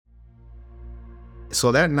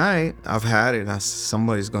So that night, I've had it.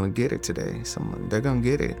 Somebody's gonna get it today. They're gonna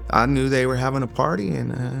get it. I knew they were having a party,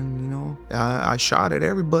 and I shot at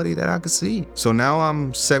everybody that I could see. So now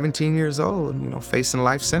I'm 17 years old, facing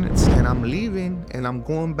life sentence, and I'm leaving, and I'm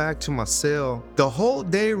going back to my cell. The whole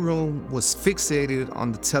day room was fixated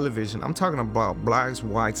on the television. I'm talking about blacks,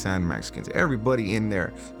 whites, and Mexicans. Everybody in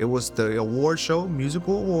there. It was the award show,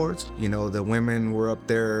 musical awards. The women were up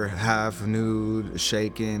there half nude,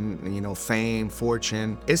 shaking. Fame,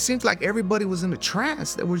 fortune. It seems like everybody was in a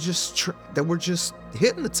trance. That were just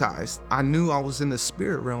hypnotized. I knew I was in the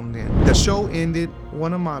spirit realm then. The show ended.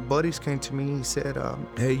 One of my buddies came to me. He said,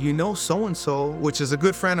 "Hey, so-and-so," which is a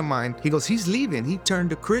good friend of mine. He goes, "He's leaving. He turned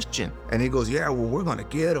to Christian." And he goes, "Yeah, well, we're gonna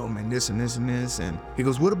get him and this and this and this." And he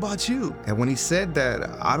goes, "What about you?" And when he said that,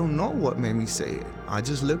 I don't know what made me say it. I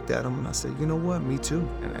just looked at him and I said, "You know what? Me too."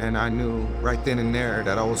 And I knew right then and there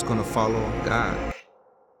that I was gonna follow God.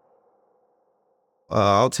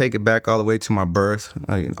 I'll take it back all the way to my birth.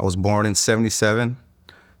 I was born in 1977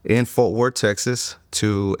 in Fort Worth, Texas,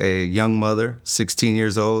 to a young mother, 16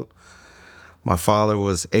 years old. My father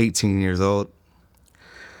was 18 years old.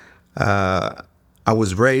 I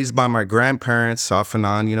was raised by my grandparents off and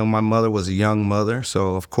on. My mother was a young mother,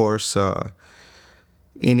 so of course,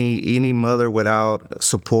 any mother without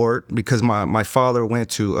support, because my father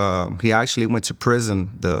he actually went to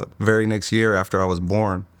prison the very next year after I was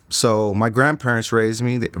born. So my grandparents raised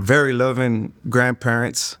me, very loving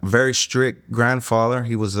grandparents, very strict grandfather.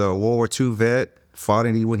 He was a World War II vet, fought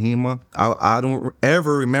in Iwo Jima. I don't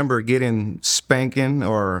ever remember getting spanking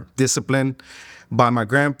or disciplined by my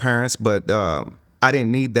grandparents, but I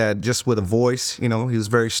didn't need that, just with a voice. He was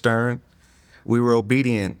very stern. We were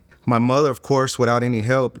obedient. My mother, of course, without any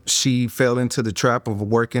help, she fell into the trap of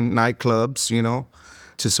working nightclubs,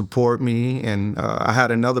 to support me. And I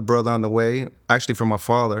had another brother on the way, actually from my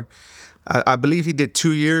father. I believe he did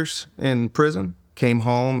 2 years in prison, came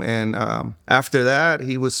home, and after that,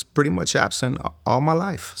 he was pretty much absent all my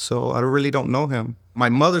life. So I really don't know him. My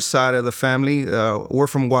mother's side of the family, we're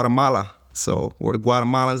from Guatemala. So we're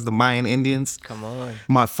Guatemalans, the Mayan Indians. Come on.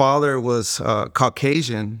 My father was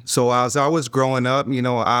Caucasian. So as I was growing up,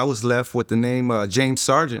 I was left with the name James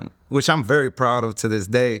Sargent, which I'm very proud of to this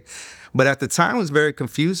day. But at the time, it was very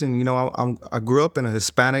confusing. I grew up in a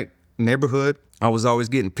Hispanic neighborhood. I was always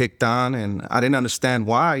getting picked on, and I didn't understand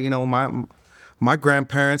why. My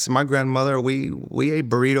grandparents and my grandmother, we ate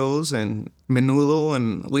burritos and menudo,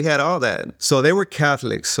 and we had all that. So they were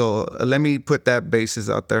Catholics. So let me put that basis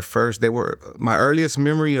out there first. They were my earliest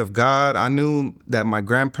memory of God. I knew that my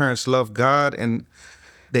grandparents loved God, and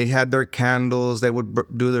they had their candles. They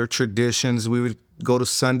would do their traditions. We would go to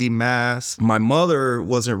Sunday Mass. My mother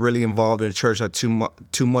wasn't really involved in church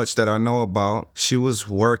too much that I know about. She was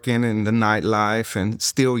working in the nightlife and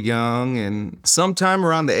still young. And sometime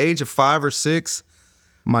around the age of 5 or 6,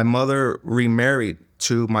 my mother remarried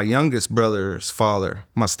to my youngest brother's father,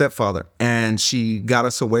 my stepfather. And she got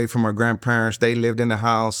us away from our grandparents. They lived in the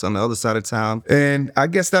house on the other side of town. And I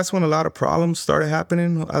guess that's when a lot of problems started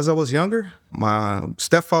happening as I was younger. My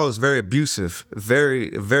stepfather was very abusive, very,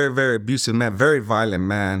 very, very abusive man, very violent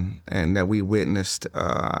man, and that we witnessed.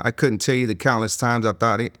 I couldn't tell you the countless times I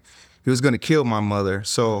thought he was going to kill my mother.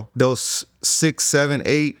 So those 6, 7,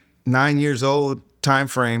 8, 9 years old time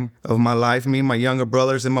frame of my life, me and my younger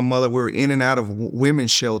brothers and my mother, we were in and out of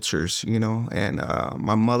women's shelters, and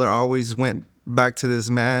my mother always went back to this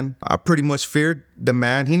man. I pretty much feared the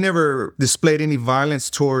man. He never displayed any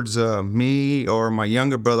violence towards me or my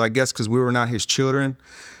younger brother, I guess because we were not his children.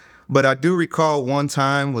 But I do recall one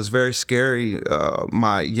time was very scary.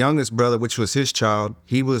 My youngest brother, which was his child,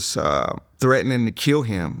 he was threatening to kill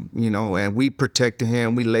him, and we protected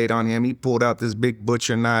him. We laid on him. He pulled out this big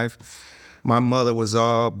butcher knife. My mother was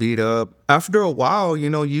all beat up. After a while,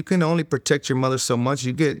 you can only protect your mother so much.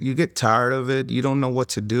 You get tired of it. You don't know what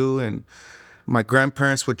to do. And my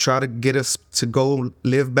grandparents would try to get us to go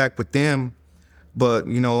live back with them. But,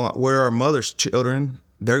 we're our mother's children.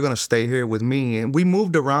 They're going to stay here with me. And we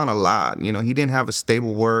moved around a lot. He didn't have a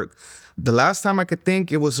stable work. The last time I could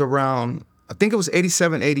think, it was around, I think it was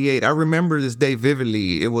 87, 88. I remember this day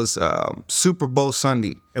vividly. It was Super Bowl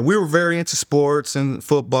Sunday. And we were very into sports and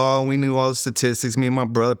football. We knew all the statistics. Me and my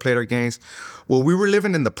brother played our games. Well, we were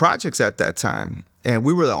living in the projects at that time. And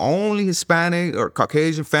we were the only Hispanic or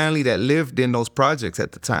Caucasian family that lived in those projects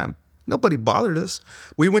at the time. Nobody bothered us.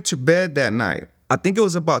 We went to bed that night. I think it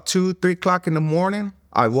was about 2, 3 o'clock in the morning.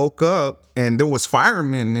 I woke up and there was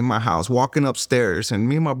firemen in my house walking upstairs, and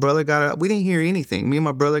me and my brother got out. We didn't hear anything. Me and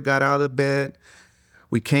my brother got out of bed.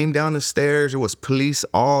 We came down the stairs. There was police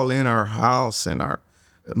all in our house, and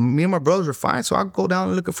Me and my brothers were fine, so I go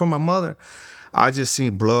down looking for my mother. I just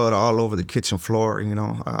seen blood all over the kitchen floor,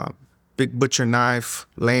 big butcher knife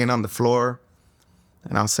laying on the floor.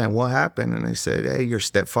 And I was saying, what happened? And they said, hey, your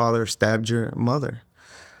stepfather stabbed your mother.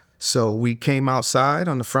 So we came outside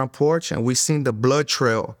on the front porch and we seen the blood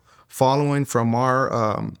trail following from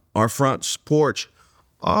our front porch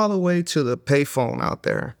all the way to the payphone out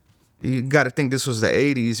there. You got to think this was the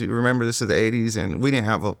 80s. You remember, this is the 80s, and we didn't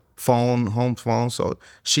have a home phone. So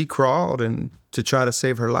she crawled and to try to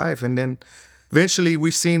save her life. And then eventually we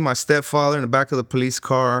seen my stepfather in the back of the police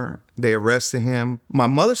car. They arrested him. My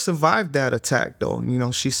mother survived that attack,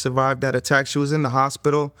 though. She survived that attack. She was in the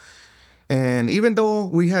hospital. And even though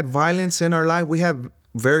we had violence in our life, we had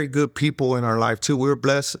very good people in our life, too. We were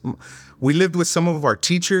blessed. We lived with some of our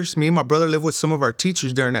teachers. Me and my brother lived with some of our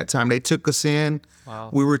teachers during that time. They took us in. Wow.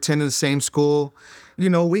 We were attending the same school.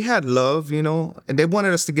 We had love, and they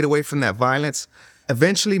wanted us to get away from that violence.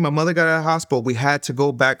 Eventually, my mother got out of the hospital. We had to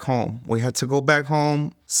go back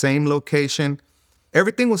home. Same location.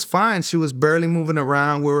 Everything was fine. She was barely moving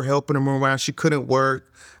around. We were helping her move around. She couldn't work.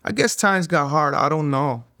 I guess times got hard. I don't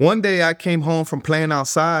know. One day I came home from playing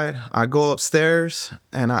outside. I go upstairs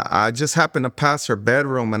and I just happened to pass her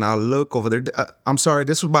bedroom and I look over there. I'm sorry,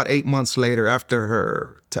 this was about 8 months later after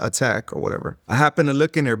her attack or whatever. I happened to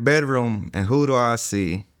look in her bedroom and who do I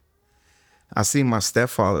see? I see my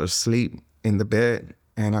stepfather asleep in the bed.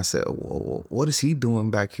 And I said, well, what is he doing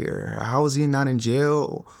back here? How is he not in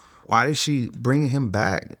jail? Why is she bringing him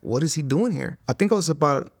back? What is he doing here? I think I was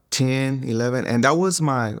about 10, 11, and that was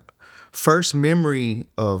my first memory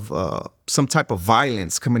of some type of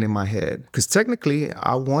violence coming in my head. Because technically,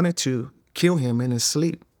 I wanted to kill him in his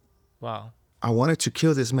sleep. Wow. I wanted to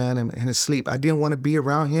kill this man in his sleep. I didn't want to be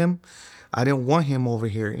around him. I didn't want him over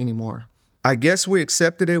here anymore. I guess we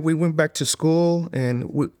accepted it. We went back to school,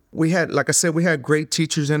 and we had, like I said, we had great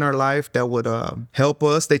teachers in our life that would help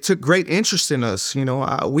us. They took great interest in us.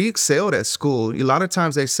 We excelled at school. A lot of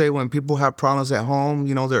times they say when people have problems at home,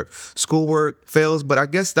 their schoolwork fails. But I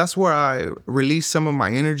guess that's where I released some of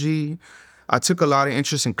my energy. I took a lot of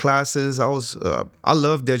interest in classes. I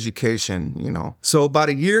loved education, So about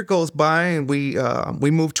a year goes by and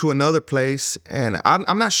we moved to another place. And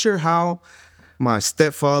I'm not sure how my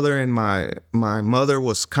stepfather and my mother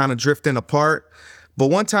was kind of drifting apart. But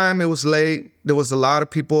one time it was late. There was a lot of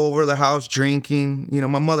people over the house drinking.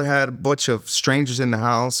 My mother had a bunch of strangers in the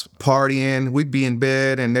house partying. We'd be in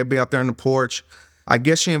bed and they'd be out there on the porch. I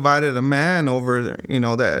guess she invited a man over,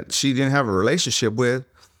 that she didn't have a relationship with.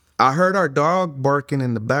 I heard our dog barking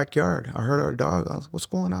in the backyard. I heard our dog. I was, what's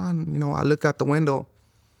going on? I look out the window.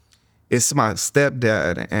 It's my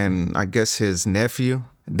stepdad and I guess his nephew.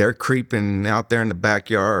 They're creeping out there in the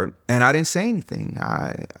backyard. And I didn't say anything.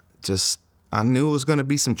 I knew it was going to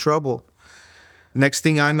be some trouble. Next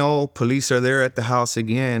thing I know, police are there at the house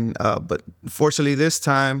again. But fortunately, this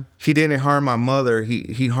time, he didn't harm my mother.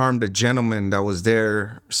 He harmed a gentleman that was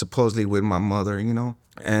there supposedly with my mother,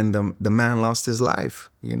 And the man lost his life,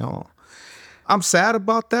 I'm sad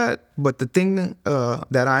about that. But the thing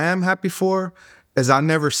that I am happy for is I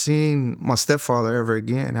never seen my stepfather ever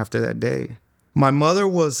again after that day. My mother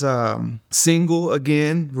was single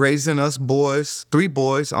again, raising us boys, 3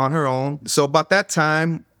 boys on her own. So about that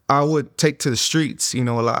time, I would take to the streets, a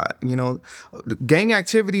lot. Gang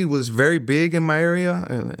activity was very big in my area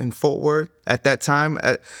in Fort Worth at that time.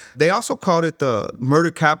 They also called it the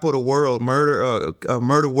murder capital of the world,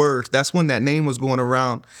 murder words. That's when that name was going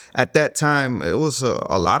around. At that time, it was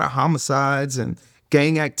a lot of homicides and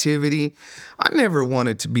gang activity. I never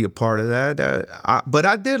wanted to be a part of that. But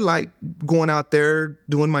I did like going out there,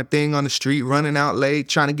 doing my thing on the street, running out late,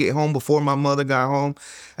 trying to get home before my mother got home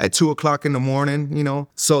at 2 o'clock in the morning,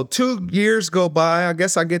 So 2 years go by. I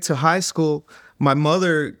guess I get to high school. My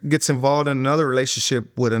mother gets involved in another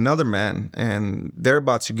relationship with another man, and they're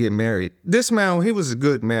about to get married. This man, he was a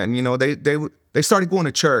good man. They started going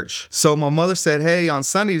to church. So my mother said, hey, on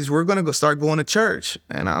Sundays, we're going to go start going to church.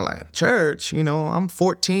 And I'm like, church? I'm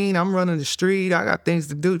 14. I'm running the street. I got things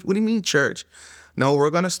to do. What do you mean church? No, we're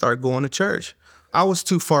going to start going to church. I was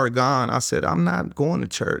too far gone. I said, I'm not going to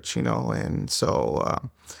church, And so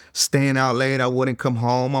staying out late, I wouldn't come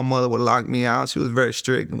home. My mother would lock me out. She was very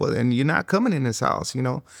strict. Well, and you're not coming in this house,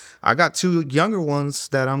 I got 2 younger ones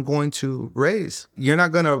that I'm going to raise. You're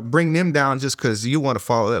not going to bring them down just because you want to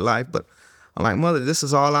follow that life. But I'm like, mother, this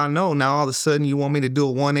is all I know. Now all of a sudden you want me to do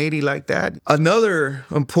a 180 like that? Another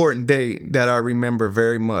important date that I remember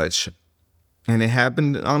very much, and it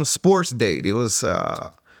happened on a sports date. It was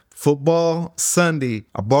Football Sunday,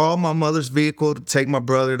 I borrowed my mother's vehicle to take my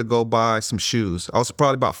brother to go buy some shoes. I was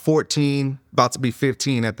probably about 14, about to be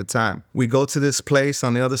 15 at the time. We go to this place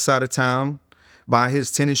on the other side of town, buy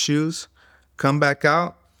his tennis shoes, come back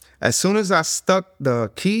out. As soon as I stuck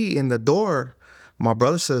the key in the door, my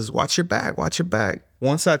brother says, watch your back, watch your back.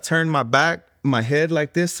 Once I turned my head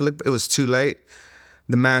like this to look, it was too late.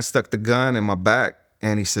 The man stuck the gun in my back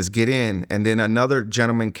and he says, get in. And then another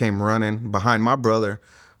gentleman came running behind my brother,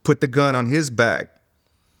 put the gun on his back.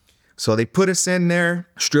 So they put us in there,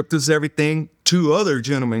 stripped us everything. 2 other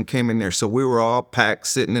gentlemen came in there. So we were all packed,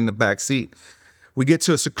 sitting in the back seat. We get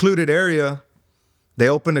to a secluded area. They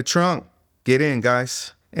open the trunk. Get in,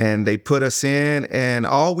 guys. And they put us in. And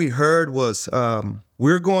all we heard was,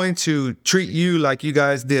 we're going to treat you like you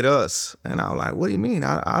guys did us. And I was like, what do you mean?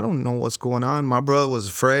 I don't know what's going on. My brother was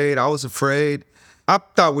afraid. I was afraid. I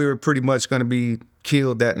thought we were pretty much going to be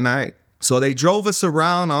killed that night. So they drove us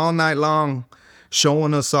around all night long,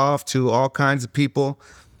 showing us off to all kinds of people.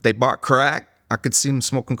 They bought crack. I could see them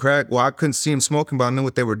smoking crack. Well, I couldn't see them smoking, but I knew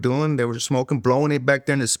what they were doing. They were smoking, blowing it back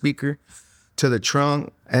there in the speaker to the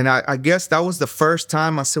trunk. And I guess that was the first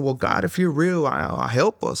time I said, well, God, if you're real,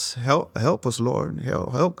 help us. Help us, Lord.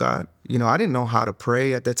 Help God. You know, I didn't know how to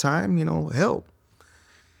pray at the time, you know, help.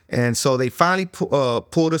 And so they finally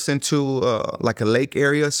pulled us into like a lake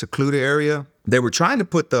area, secluded area. They were trying to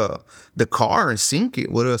put the car and sink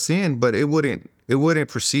it with us in, but it wouldn't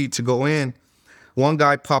proceed to go in. One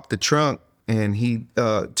guy popped the trunk and he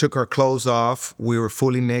took our clothes off. We were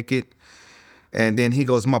fully naked. And then he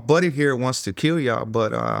goes, my buddy here wants to kill y'all,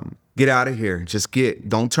 but get out of here.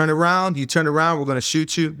 Don't turn around. You turn around, we're going to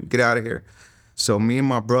shoot you. Get out of here. So me and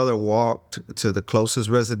my brother walked to the closest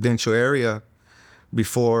residential area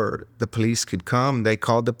before the police could come. They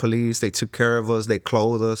called the police. They took care of us. They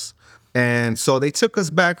clothed us. And so they took us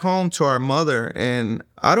back home to our mother. And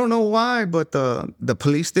I don't know why, but the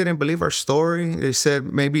police didn't believe our story. They said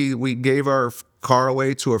maybe we gave our car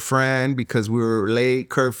away to a friend because we were late,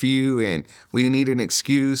 curfew, and we needed an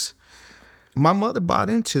excuse. My mother bought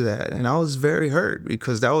into that, and I was very hurt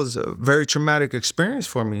because that was a very traumatic experience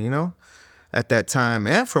for me, you know, at that time,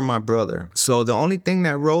 and for my brother. So the only thing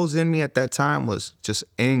that rose in me at that time was just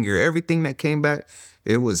anger. Everything that came back,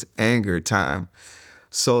 it was anger time.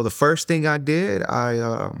 So the first thing I did,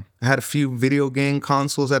 I had a few video game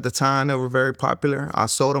consoles at the time that were very popular. I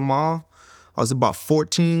sold them all. I was about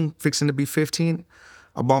 14, fixing to be 15.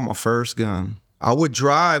 I bought my first gun. I would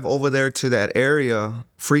drive over there to that area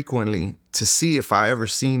frequently to see if I ever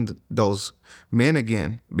seen those men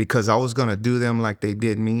again, because I was going to do them like they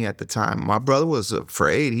did me at the time. My brother was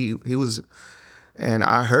afraid. He was, and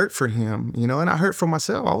I hurt for him, you know, and I hurt for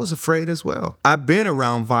myself. I was afraid as well. I've been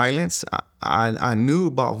around violence. I knew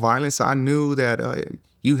about violence. I knew that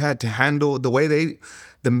you had to handle the way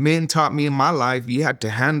the men taught me in my life. You had to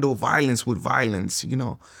handle violence with violence, you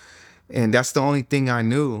know, and that's the only thing I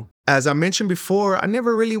knew. As I mentioned before, I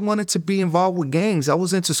never really wanted to be involved with gangs. I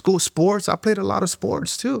was into school sports. I played a lot of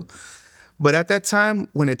sports too. But at that time,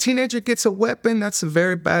 when a teenager gets a weapon, that's a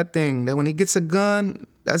very bad thing. Then when he gets a gun,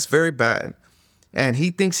 that's very bad. And he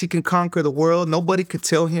thinks he can conquer the world. Nobody could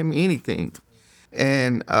tell him anything.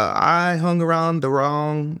 And I hung around the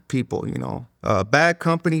wrong people, you know. Bad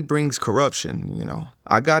company brings corruption, you know.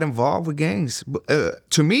 I got involved with gangs.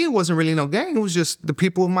 To me, it wasn't really no gang. It was just the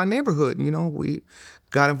people in my neighborhood, you know. We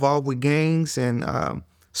got involved with gangs and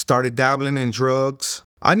started dabbling in drugs.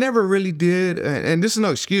 I never really did, and this is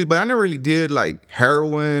no excuse, but I never really did like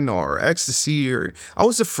heroin or ecstasy, or I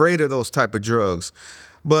was afraid of those type of drugs.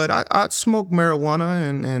 But I'd smoke marijuana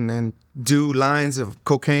and do lines of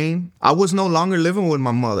cocaine. I was no longer living with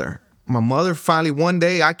my mother. My mother finally, one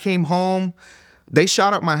day I came home. They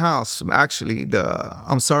shot up my house, actually.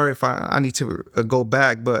 I'm sorry if I need to go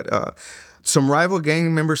back, but some rival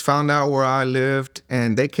gang members found out where I lived,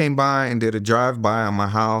 and they came by and did a drive-by on my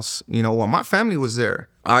house. You know, while my family was there.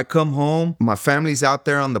 I come home, my family's out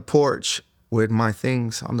there on the porch with my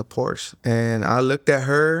things on the porch. And I looked at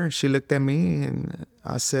her, she looked at me, and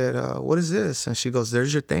I said, what is this? And she goes,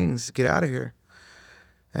 there's your things, get out of here.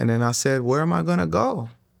 And then I said, where am I gonna go?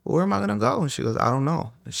 Where am I gonna go? And she goes, I don't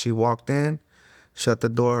know. And she walked in, shut the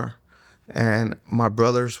door, and my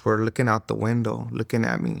brothers were looking out the window, looking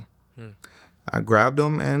at me. I grabbed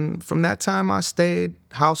them, and from that time I stayed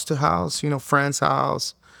house to house, you know, friend's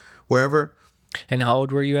house, wherever. And how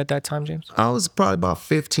old were you at that time, James? I was probably about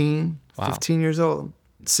 15, Wow. 15 years old,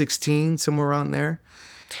 16, somewhere around there.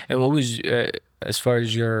 And what was, as far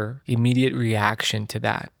as your immediate reaction to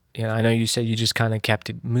that? I know you said you just kind of kept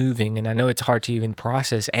it moving, and I know it's hard to even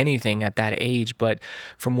process anything at that age, but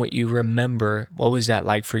from what you remember, what was that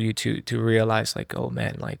like for you to realize like, oh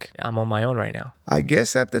man, like I'm on my own right now? I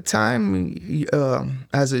guess at the time,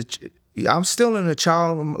 I'm still in a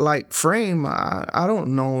childlike frame. I don't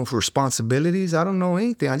know responsibilities. I don't know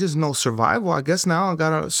anything. I just know survival. I guess now I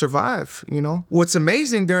gotta survive. What's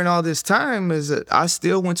amazing during all this time is that I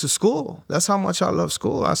still went to school. That's how much I love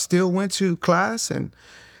school. I still went to class, and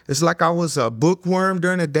it's like I was a bookworm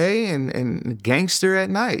during the day and gangster at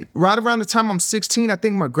night. Right around the time I'm 16, I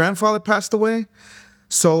think my grandfather passed away.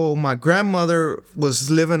 So my grandmother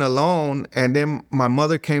was living alone, and then my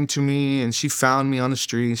mother came to me and she found me on the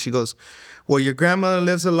street. And she goes, "Well, your grandmother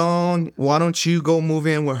lives alone. Why don't you go move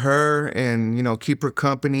in with her and keep her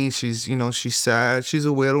company? She's sad. She's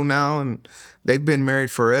a widow now, and they've been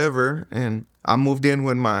married forever." And I moved in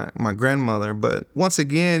with my grandmother. But once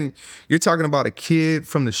again, you're talking about a kid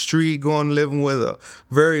from the street going living with a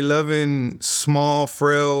very loving, small,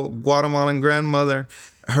 frail Guatemalan grandmother.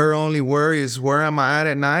 Her only worry is where am I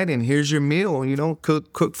at night, and here's your meal.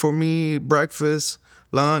 Cook for me breakfast,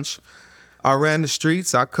 lunch. I ran the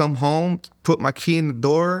streets. I come home, put my key in the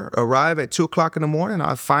door, arrive at 2 o'clock in the morning.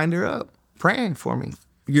 I find her up praying for me.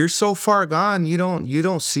 You're so far gone. You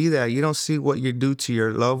don't see that. You don't see what you do to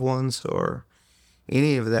your loved ones or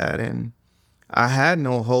any of that. And I had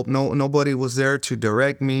no hope. Nobody was there to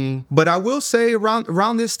direct me. But I will say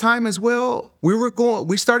around this time as well,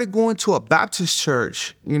 we started going to a Baptist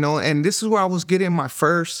church, and this is where I was getting my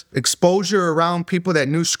first exposure around people that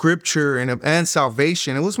knew scripture and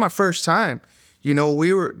salvation. It was my first time. I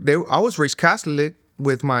was raised Catholic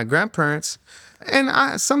with my grandparents,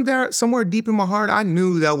 and somewhere deep in my heart, I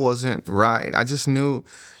knew that wasn't right. I just knew,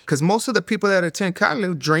 because most of the people that attend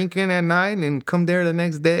Catholic drinking at night and come there the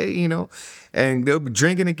next day, and they'll be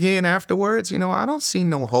drinking again afterwards. I don't see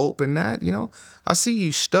no hope in that. I see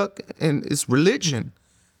you stuck in it's religion.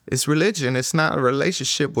 It's religion. It's not a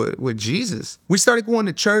relationship with Jesus. We started going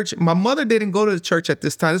to church. My mother didn't go to the church at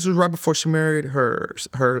this time. This was right before she married her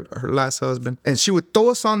last husband. And she would throw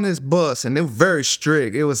us on this bus, and they were very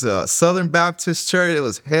strict. It was a Southern Baptist church. It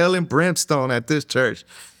was hell and brimstone at this church.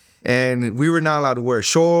 And we were not allowed to wear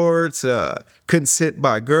shorts, couldn't sit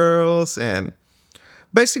by girls. And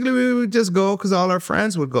basically we would just go because all our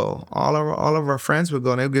friends would go. All of our friends would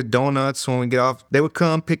go. And they would get donuts when we get off. They would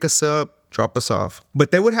come pick us up, drop us off.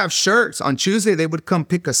 But they would have shirts. On Tuesday, they would come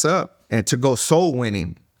pick us up and to go soul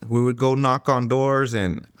winning. We would go knock on doors,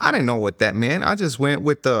 and I didn't know what that meant. I just went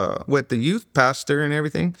with the youth pastor and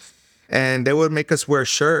everything. And they would make us wear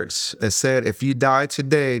shirts that said, "If you die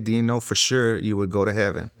today, do you know for sure you would go to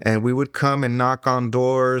heaven?" And we would come and knock on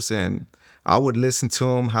doors, and I would listen to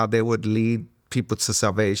them, how they would lead people to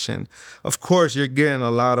salvation. Of course, you're getting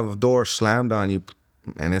a lot of doors slammed on you,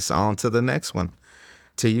 and it's on to the next one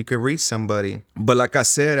till you can reach somebody. But like I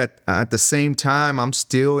said, at the same time, I'm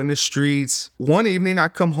still in the streets. One evening, I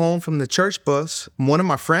come home from the church bus. One of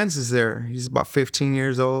my friends is there. He's about 15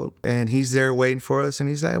 years old, and he's there waiting for us. And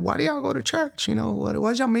he's like, "Why do y'all go to church?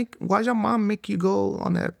 Why'd your mom make you go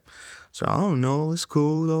on that?" So I don't know. It's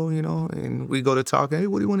cool though, And we go to talk. "Hey,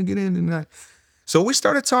 what do you want to get in tonight?" So we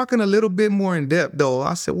started talking a little bit more in depth, though.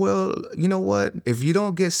 I said, "Well, you know what? If you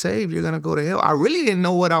don't get saved, you're going to go to hell." I really didn't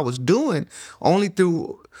know what I was doing, only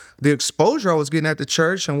through the exposure I was getting at the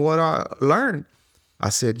church and what I learned. I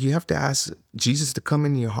said, "You have to ask Jesus to come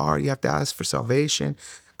in your heart. You have to ask for salvation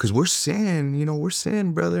because we're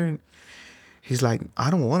sin, brother." And he's like, "I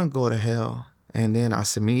don't want to go to hell." And then I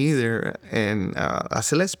said, "Me either." And I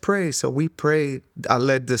said, "Let's pray." So we prayed. I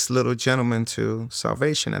led this little gentleman to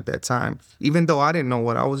salvation at that time, even though I didn't know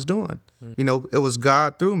what I was doing. It was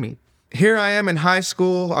God through me. Here I am in high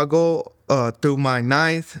school. I go through my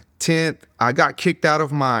 9th, 10th. I got kicked out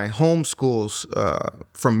of my home schools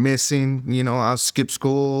from missing. I skipped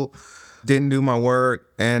school, didn't do my work,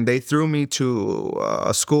 and they threw me to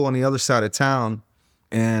a school on the other side of town.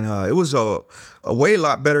 And it was a way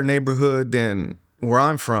lot better neighborhood than where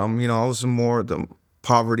I'm from. I was in more the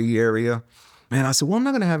poverty area. And I said, "Well, I'm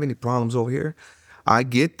not going to have any problems over here." I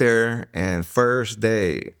get there, and first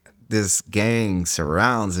day, this gang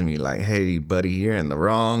surrounds me like, "Hey, buddy, you're in the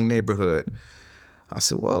wrong neighborhood." I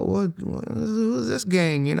said, "Well, who's this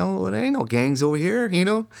gang? There ain't no gangs over here,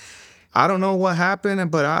 I don't know what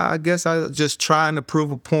happened, but I guess I was just trying to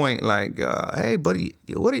prove a point. Like, "Hey, buddy,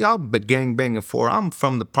 what are y'all gang banging for? I'm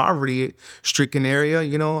from the poverty-stricken area.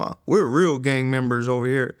 We're real gang members over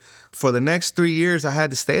here." For the next 3 years, I had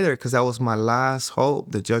to stay there because that was my last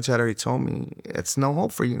hope. The judge had already told me, "It's no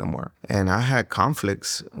hope for you no more." And I had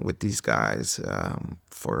conflicts with these guys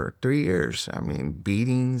for 3 years. I mean,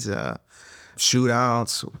 beatings,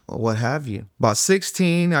 shootouts, what have you. About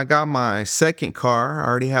 16, I got my second car. I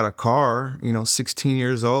already had a car, 16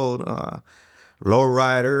 years old,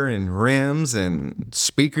 lowrider and rims and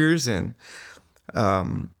speakers. And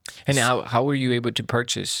And how were you able to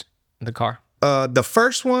purchase the car? the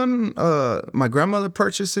first one, my grandmother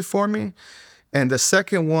purchased it for me. And the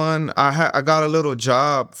second one, I got a little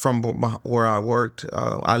job from where I worked.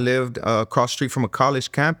 I lived across the street from a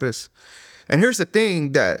college campus. And here's the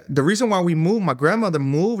thing, that the reason why we moved, my grandmother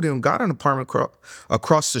moved and got an apartment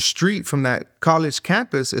across the street from that college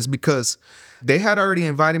campus, is because they had already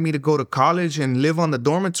invited me to go to college and live on the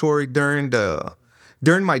dormitory during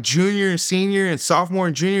my junior and senior and sophomore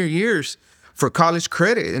and junior years for college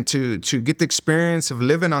credit and to get the experience of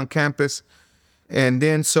living on campus. And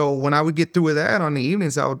then, so when I would get through with that on the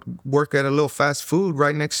evenings, I would work at a little fast food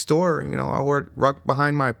right next door. I worked right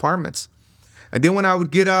behind my apartments. And then when I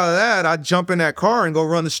would get out of that, I'd jump in that car and go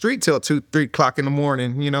run the street till 2, 3 o'clock in the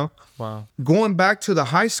morning, Wow. Going back to the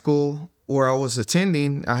high school where I was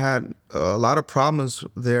attending, I had a lot of problems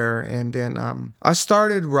there. And then I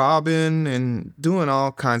started robbing and doing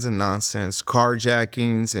all kinds of nonsense,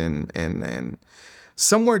 carjackings, and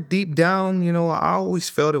somewhere deep down, I always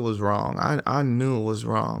felt it was wrong. I knew it was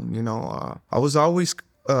wrong. I was always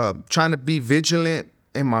trying to be vigilant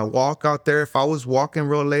in my walk out there. If I was walking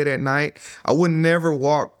real late at night, I would never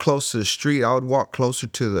walk close to the street. I would walk closer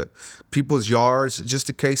to the people's yards just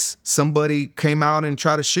in case somebody came out and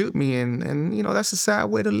tried to shoot me. And that's a sad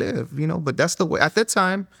way to live, but that's the way. At that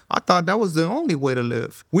time, I thought that was the only way to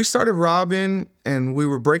live. We started robbing and we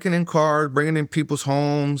were breaking in cars, bringing in people's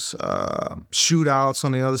homes, shootouts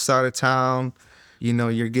on the other side of town.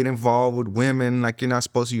 You're getting involved with women like you're not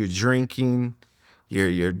supposed to. You're drinking.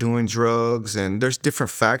 You're doing drugs, and there's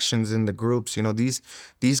different factions in the groups.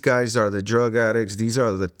 These guys are the drug addicts. These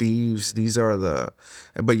are the thieves.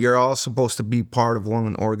 But you're all supposed to be part of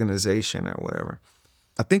one organization or whatever.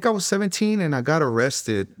 I think I was 17 and I got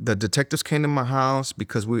arrested. The detectives came to my house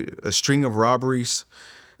because a string of robberies,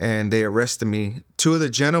 and they arrested me. 2 of the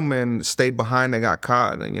gentlemen stayed behind. They got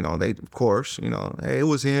caught. They, of course, hey, it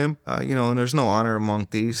was him. And there's no honor among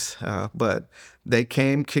thieves. But they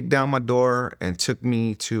came, kicked down my door, and took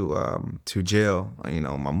me to jail.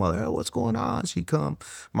 My mother, hey, what's going on? She come.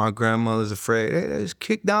 My grandmother's afraid. Hey, they just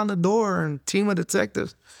kicked down the door, and team of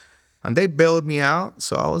detectives. And they bailed me out.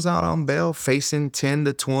 So I was out on bail facing 10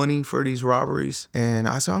 to 20 for these robberies. And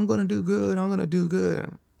I said, I'm going to do good. I'm going to do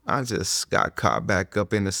good. I just got caught back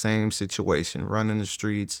up in the same situation, running the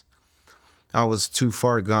streets. I was too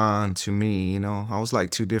far gone to me, I was like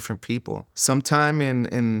 2 different people. Sometime in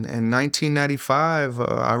 1995,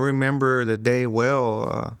 I remember the day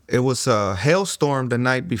well. It was a hailstorm the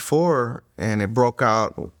night before, and it broke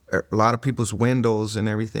out a lot of people's windows and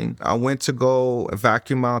everything. I went to go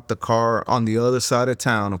vacuum out the car on the other side of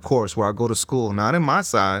town, of course, where I go to school, not in my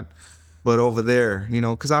side, but over there,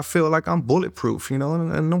 because I feel like I'm bulletproof,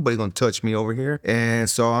 and nobody gonna touch me over here. And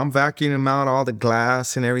so I'm vacuuming out all the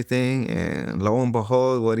glass and everything, and lo and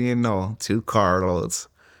behold, what do you know? 2 carloads.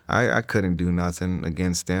 I couldn't do nothing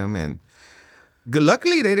against them, and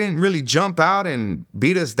luckily they didn't really jump out and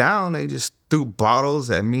beat us down. They just threw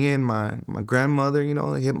bottles at me and my grandmother.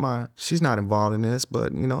 They she's not involved in this,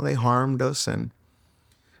 but they harmed us and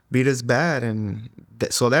beat us bad. And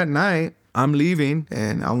so that night, I'm leaving,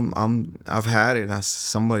 and I've had it.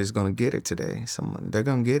 Somebody's gonna get it today. They're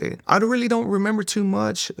gonna get it. I really don't remember too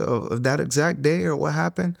much of that exact day or what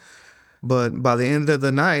happened, but by the end of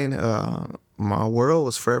the night, my world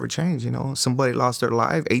was forever changed. Somebody lost their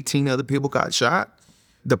life. 18 other people got shot.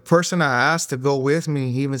 The person I asked to go with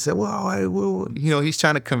me, he even said, "Well, he's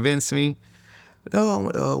trying to convince me.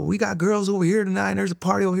 No, we got girls over here tonight. And there's a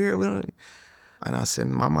party over here." And I said,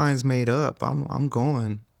 "My mind's made up. I'm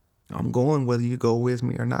going. I'm going whether you go with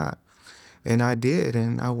me or not." And I did.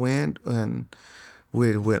 And I went and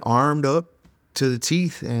with armed up to the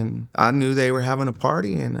teeth. And I knew they were having a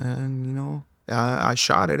party. And I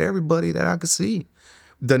shot at everybody that I could see.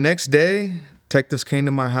 The next day, detectives came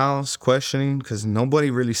to my house questioning because nobody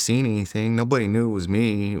really seen anything. Nobody knew it was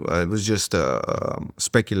me. It was just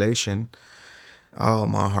speculation. Oh,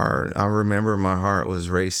 my heart. I remember my heart was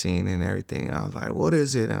racing and everything. I was like, what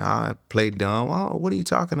is it? And I played dumb. Oh, what are you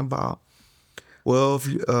talking about? Well,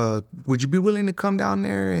 would you be willing to come down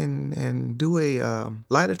there and do a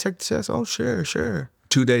lie detector test? Oh, sure.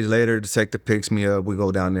 2 days later, the detective picks me up. We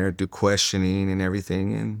go down there, do questioning and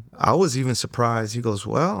everything. And I was even surprised. He goes,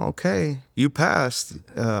 well, okay, you passed.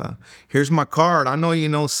 Here's my card. I know you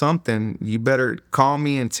know something. You better call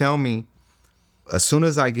me and tell me as soon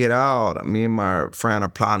as I get out, me and my friend are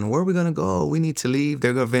plotting, where are we gonna go? We need to leave.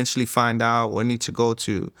 They're gonna eventually find out we need to go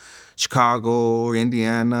to Chicago or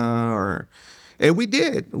Indiana and we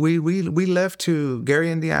did. We left to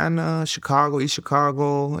Gary, Indiana, Chicago, East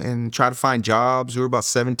Chicago, and try to find jobs. We were about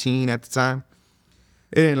 17 at the time.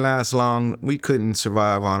 It didn't last long. We couldn't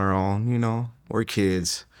survive on our own, We're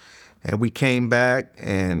kids. And we came back,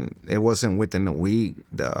 and it wasn't within a week.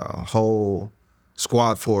 The whole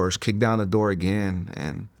squad force kicked down the door again.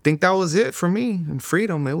 And I think that was it for me and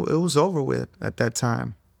freedom. It was over with at that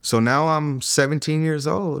time. So now I'm 17 years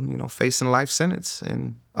old, facing life sentence.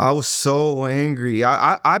 And I was so angry.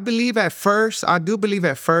 I believe at first, what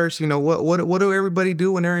do everybody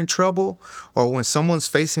do when they're in trouble or when someone's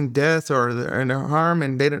facing death or they're in harm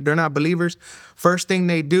and they're not believers? First thing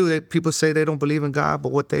they do, people say they don't believe in God,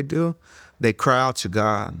 but what they do, they cry out to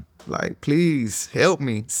God. Like, please help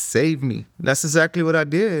me, save me. That's exactly what I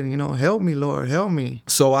did. Help me, Lord, help me.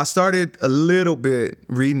 So I started a little bit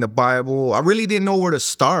reading the Bible. I really didn't know where to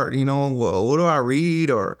start. What do I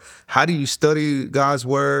read or how do you study God's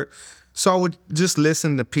word? So I would just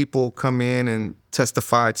listen to people come in and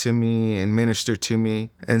testify to me and minister to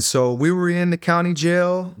me. And so we were in the county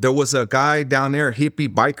jail. There was a guy down there, a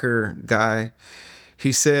hippie biker guy.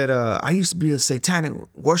 He said, I used to be a satanic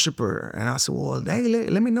worshiper. And I said, well, hey,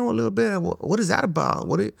 let me know a little bit. What is that about?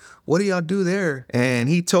 What do y'all do there? And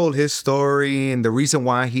he told his story and the reason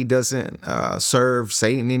why he doesn't serve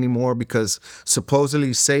Satan anymore, because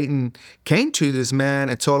supposedly Satan came to this man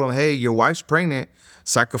and told him, hey, your wife's pregnant.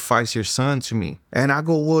 Sacrifice your son to me. And I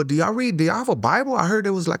go, well, do y'all have a Bible? I heard it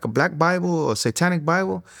was like a black Bible or a satanic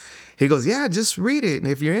Bible. He goes, yeah, just read it.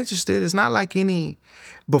 And if you're interested, it's not like any.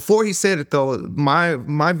 Before he said it, though,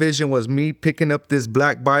 my vision was me picking up this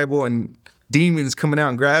black Bible and demons coming out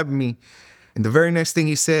and grabbing me. And the very next thing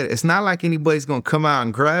he said, it's not like anybody's going to come out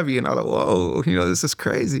and grab you. And I was like, whoa, this is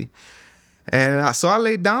crazy. And so I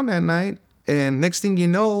laid down that night. And next thing you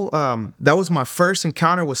know, that was my first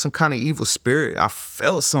encounter with some kind of evil spirit. I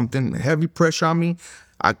felt something, heavy pressure on me.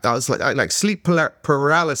 I was like sleep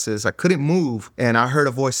paralysis. I couldn't move. And I heard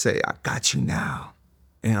a voice say, I got you now.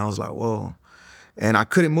 And I was like, whoa. And I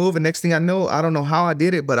couldn't move. And next thing I know, I don't know how I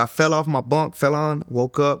did it, but I fell off my bunk,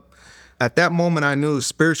 woke up. At that moment, I knew the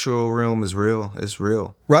spiritual realm is real. It's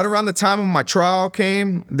real. Right around the time of my trial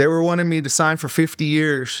came, they were wanting me to sign for 50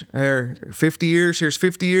 years. 50 years, here's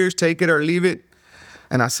 50 years, take it or leave it.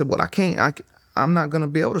 And I said, well, I can't. I'm not going to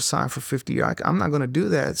be able to sign for 50 years. I'm not going to do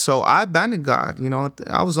that. So I abandoned God.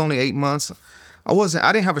 I was only 8 months. I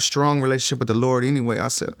didn't have a strong relationship with the Lord anyway. I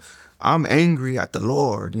said, I'm angry at the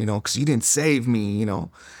Lord, because he didn't save me,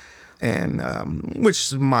 and which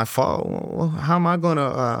is my fault. Well, how am I going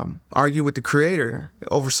to argue with the Creator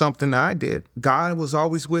over something that I did? God was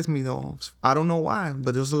always with me, though. I don't know why,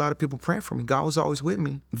 but there was a lot of people praying for me. God was always with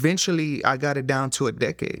me. Eventually, I got it down to a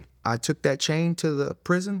decade. I took that chain to the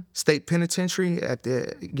prison, state penitentiary, at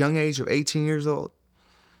the young age of 18 years old.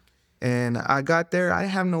 And I got there, I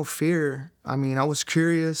didn't have no fear. I mean, I was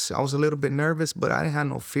curious, I was a little bit nervous, but I didn't have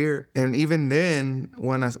no fear. And even then,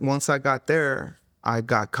 once I got there, I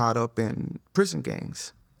got caught up in prison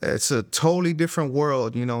gangs. It's a totally different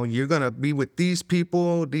world. You're going to be with these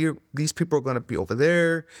people. These people are going to be over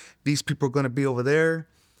there. These people are going to be over there.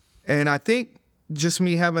 And I think just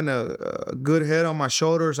me having a good head on my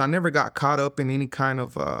shoulders, I never got caught up in any kind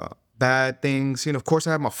of bad things. Of course,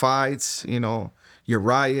 I had my fights, your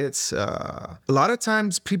riots. A lot of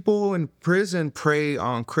times people in prison prey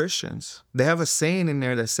on Christians. They have a saying in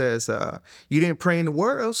there that says, you didn't pray in the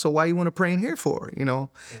world, so why you want to pray in here for,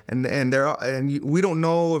 And we don't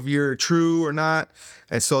know if you're true or not.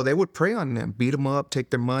 And so they would prey on them, beat them up, take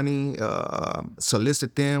their money,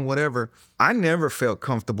 solicit them, whatever. I never felt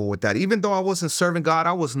comfortable with that. Even though I wasn't serving God,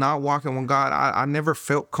 I was not walking with God. I never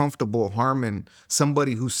felt comfortable harming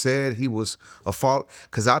somebody who said he was a fault,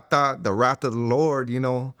 because I thought the wrath of the Lord,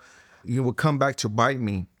 you would come back to bite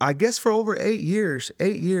me. I guess for over 8 years,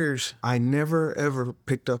 I never, ever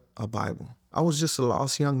picked up a Bible. I was just a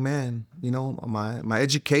lost young man. My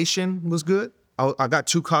education was good. I got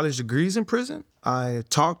 2 college degrees in prison. I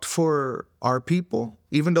talked for our people,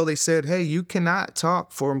 even though they said, hey, you cannot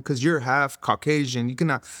talk for them because you're half Caucasian. You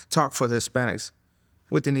cannot talk for the Hispanics.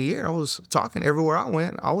 Within a year, I was talking everywhere I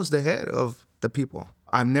went. I was the head of the people.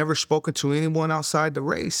 I've never spoken to anyone outside the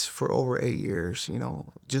race for over 8 years.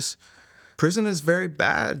 Just prison is very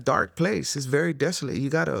bad, dark place. It's very desolate. You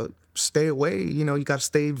got to stay away. You got to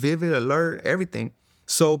stay vivid, alert, everything.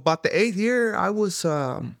 So about the 8th year,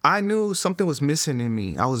 I knew something was missing in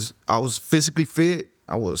me. I was physically fit.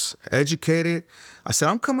 I was educated. I said,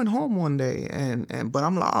 I'm coming home one day, but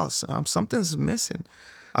I'm lost. Something's missing.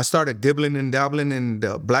 I started dibbling and dabbling in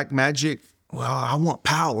the black magic. Well, I want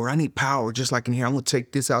power. I need power. Just like in here, I'm going to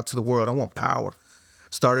take this out to the world. I want power.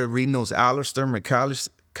 Started reading those Aleister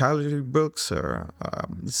McCallister books, or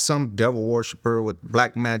some devil worshiper with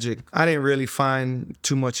black magic. I didn't really find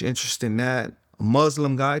too much interest in that. A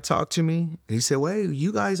Muslim guy talked to me. He said, well, hey,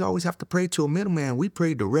 you guys always have to pray to a middleman. We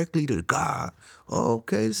pray directly to God. Oh,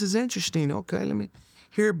 okay, this is interesting. Okay, let me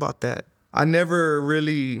hear about that. I never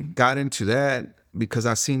really got into that because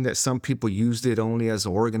I seen that some people used it only as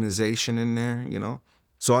an organization in there, you know.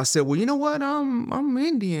 So I said, well, you know what? I'm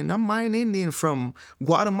Indian. I'm Mayan Indian from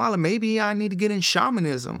Guatemala. Maybe I need to get in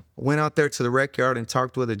shamanism. Went out there to the rec yard and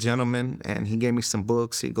talked with a gentleman, and he gave me some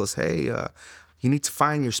books. He goes, hey, you need to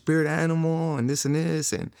find your spirit animal and this and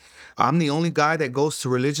this. And I'm the only guy that goes to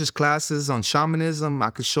religious classes on shamanism.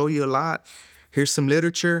 I could show you a lot. Here's some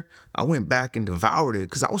literature. I went back and devoured it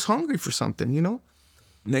because I was hungry for something, you know?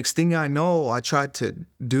 Next thing I know, I tried to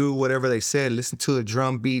do whatever they said, listen to a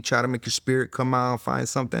drum beat, try to make your spirit come out, find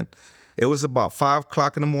something. It was about 5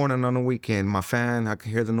 o'clock in the morning on the weekend. My fan, I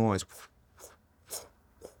could hear the noise.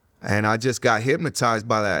 And I just got hypnotized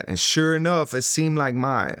by that. And sure enough, it seemed like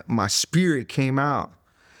my spirit came out.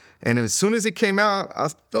 And as soon as it came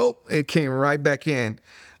out, it came right back in.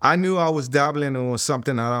 I knew I was dabbling in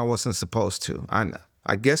something that I wasn't supposed to.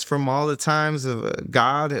 I guess from all the times of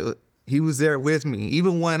God, he was there with me.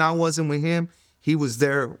 Even when I wasn't with him, he was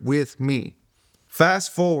there with me.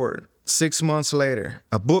 Fast forward 6 months later,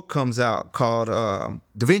 a book comes out called Da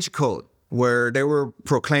Vinci Code, where they were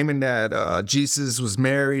proclaiming that Jesus was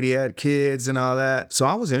married, he had kids and all that. So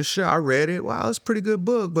I was interested. I read it. Wow, it's a pretty good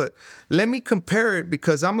book. But let me compare it,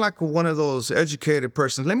 because I'm like one of those educated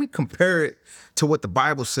persons. Let me compare it to what the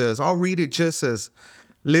Bible says. I'll read it just as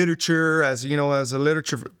literature, as you know, as a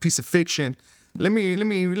literature piece of fiction. Let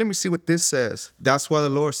me see what this says. That's why the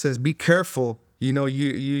Lord says, be careful. You know,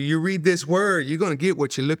 you read this word, you're going to get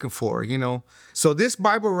what you're looking for, you know. So this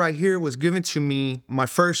Bible right here was given to me my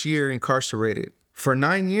first year incarcerated. For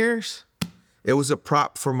 9 years, it was a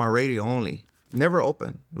prop for my radio only. Never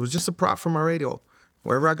opened. It was just a prop for my radio.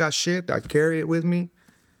 Wherever I got shipped, I carry it with me.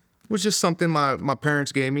 It was just something my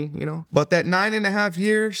parents gave me, you know. But that 9.5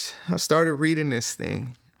 years, I started reading this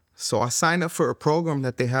thing. So I signed up for a program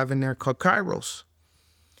that they have in there called Kairos.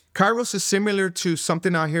 Kairos is similar to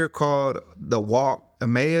something out here called the Walk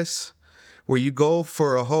Emmaus, where you go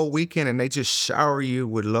for a whole weekend and they just shower you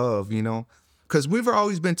with love, you know? Because we've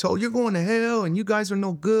always been told, you're going to hell and you guys are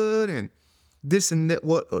no good and this and that,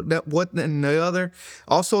 what and the other.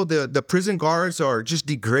 Also, the prison guards are just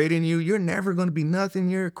degrading you. You're never going to be nothing.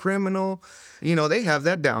 You're a criminal. You know, they have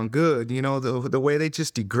that down good, you know, the way they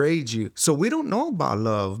just degrade you. So we don't know about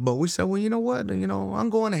love, but we said, well, you know what? You know,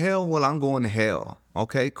 I'm going to hell. Well, I'm going to hell.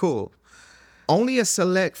 Okay, cool. Only a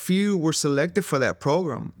select few were selected for that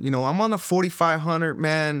program. You know, I'm on a 4,500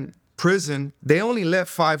 man prison. They only let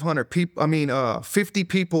 500 people, 50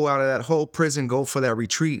 people out of that whole prison go for that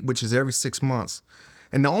retreat, which is every 6 months.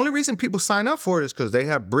 And the only reason people sign up for it is because they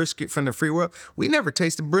have brisket from the free world. We never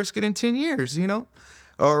tasted brisket in 10 years, you know?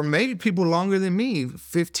 Or maybe people longer than me,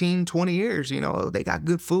 15, 20 years, you know, they got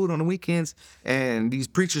good food on the weekends. And these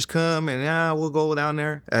preachers come and we'll go down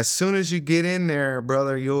there. As soon as you get in there,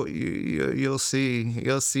 brother, you'll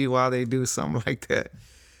see why they do something like that.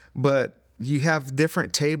 But you have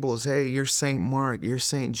different tables. Hey, you're St. Mark, you're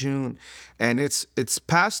St. June. And it's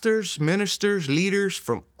pastors, ministers, leaders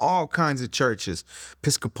from all kinds of churches,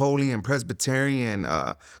 Episcopalian, Presbyterian,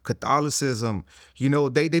 Catholicism. You know,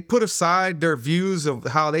 they put aside their views of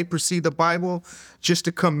how they perceive the Bible just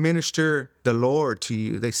to come minister the Lord to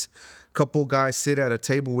you. Couple guys sit at a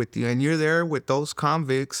table with you and you're there with those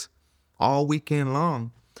convicts all weekend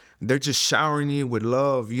long. They're just showering you with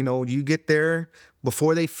love. You know, you get there,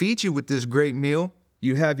 before they feed you with this great meal,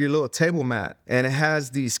 you have your little table mat and it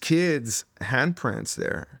has these kids' handprints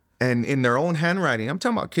there and in their own handwriting. I'm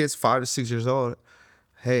talking about kids 5 to 6 years old.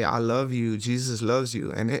 Hey, I love you. Jesus loves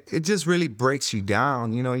you. And it just really breaks you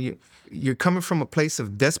down. You know, you're coming from a place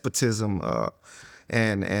of despotism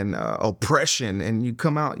and oppression, and you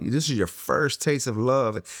come out, this is your first taste of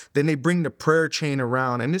love. Then they bring the prayer chain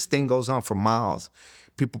around and this thing goes on for miles.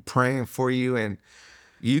 People praying for you, and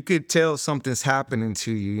you could tell something's happening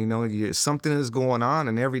to you. You know, something is going on.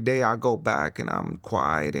 And every day I go back and I'm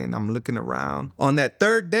quiet and I'm looking around. On that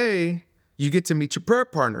third day, you get to meet your prayer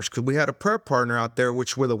partners, because we had a prayer partner out there,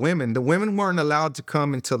 which were the women. The women weren't allowed to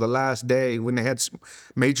come until the last day when they had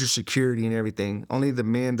major security and everything. Only the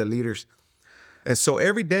men, the leaders. And so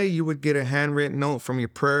every day you would get a handwritten note from your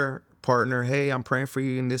prayer partner. Hey, I'm praying for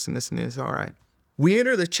you and this and this and this. All right. We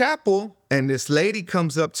enter the chapel, and this lady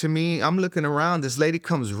comes up to me. I'm looking around. This lady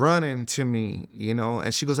comes running to me,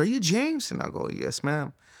 and she goes, "Are you James?" And I go, "Yes,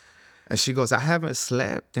 ma'am." And she goes, "I haven't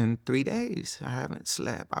slept in 3 days. I haven't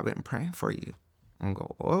slept. I've been praying for you." I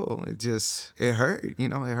go, "Oh, it hurt,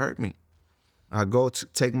 it hurt me." I go to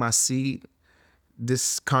take my seat.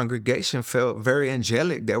 This congregation felt very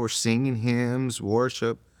angelic. They were singing hymns,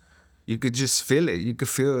 worship. You could just feel it. You could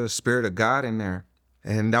feel the Spirit of God in there.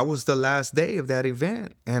 And that was the last day of that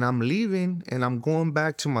event. And I'm leaving and I'm going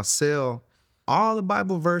back to my cell. All the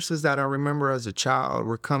Bible verses that I remember as a child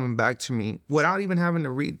were coming back to me without even having to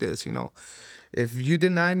read this. If you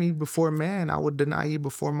deny me before man, I would deny you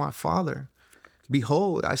before my Father.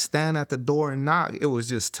 Behold, I stand at the door and knock. It was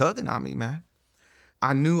just tugging on me, man.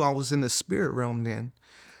 I knew I was in the spirit realm then.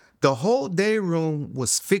 The whole day room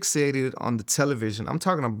was fixated on the television. I'm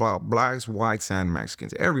talking about blacks, whites, and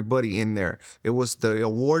Mexicans. Everybody in there. It was the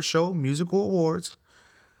award show, musical awards.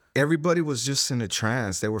 Everybody was just in a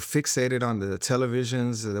trance. They were fixated on the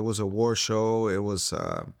televisions. There was a award show. It was,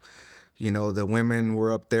 the women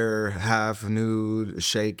were up there half nude,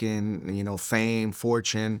 shaking, fame,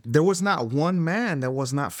 fortune. There was not one man that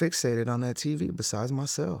was not fixated on that TV besides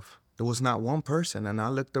myself. There was not one person. And I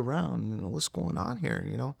looked around, what's going on here,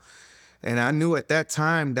 And I knew at that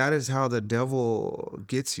time, that is how the devil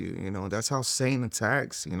gets you, That's how Satan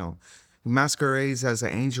attacks, He masquerades as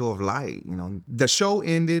an angel of light, The show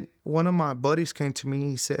ended. One of my buddies came to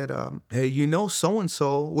me. He said, "Hey,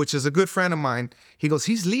 so-and-so," which is a good friend of mine. He goes,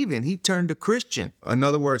 "He's leaving. He turned to Christian." In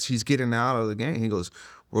other words, he's getting out of the game. He goes,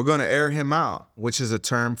 "We're going to air him out," which is a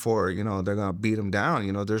term for, they're going to beat him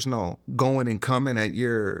down. There's no going and coming at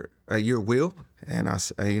your will. And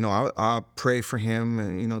I pray for him,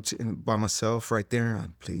 and, by myself right there,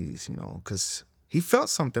 please, because he felt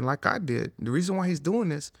something like I did. The reason why he's doing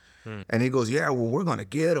this. And he goes, "Yeah, well, we're going to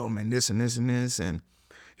get him and this and this and this." And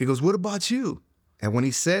he goes, "What about you?" And when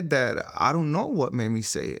he said that, I don't know what made me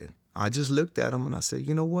say it. I just looked at him and I said,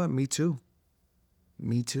 "You know what? Me too.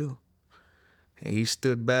 Me too." And he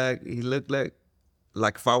stood back. He looked like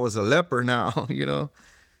if I was a leper now,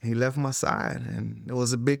 He left my side, and it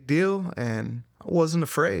was a big deal, and I wasn't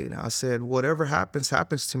afraid. I said, whatever happens,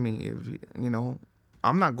 happens to me.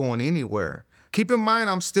 I'm not going anywhere. Keep in mind,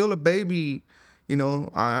 I'm still a baby.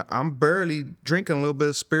 I'm barely drinking a little bit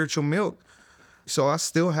of spiritual milk. So I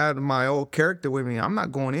still had my old character with me. I'm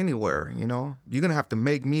not going anywhere, You're going to have to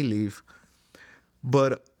make me leave.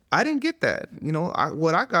 But I didn't get that.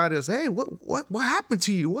 What I got is, hey, what happened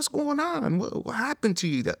to you? What's going on? What happened to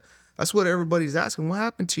you? That's what everybody's asking. What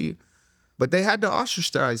happened to you? But they had to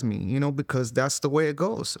ostracize me, because that's the way it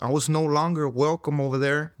goes. I was no longer welcome over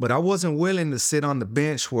there, but I wasn't willing to sit on the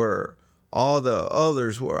bench where all the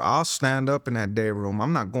others were. I'll stand up in that day room.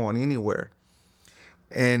 I'm not going anywhere.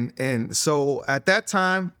 And so at that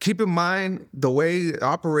time, keep in mind the way it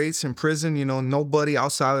operates in prison, nobody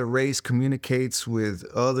outside of the race communicates with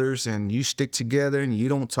others, and you stick together and you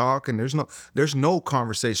don't talk, and there's no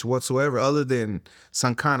conversation whatsoever other than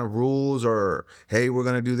some kind of rules or, hey, we're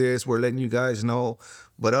going to do this, we're letting you guys know.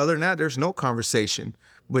 But other than that, there's no conversation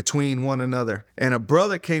between one another. And a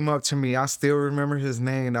brother came up to me. I still remember his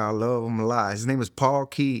name. I love him a lot. His name is Paul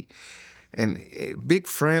Key, and a big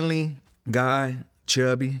friendly guy.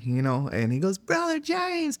 Chubby, and he goes, "Brother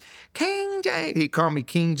James, King James." He called me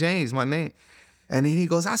King James, my name. And then he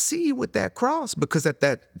goes, "I see you with that cross," because at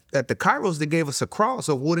the Kairos, they gave us a cross,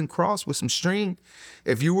 a wooden cross with some string.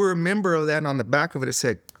 If you were a member of that, on the back of it, it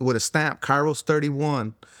said with a stamp, Kairos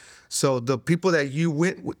 31. So the people that you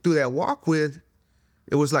went through that walk with,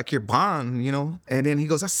 it was like your bond, And then he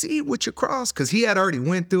goes, "I see you with your cross," because he had already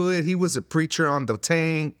went through it. He was a preacher on the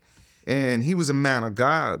tank. And he was a man of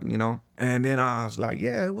God, And then I was like,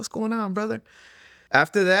 "Yeah, what's going on, brother?"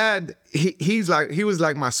 After that, he was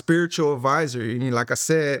like my spiritual advisor. Like I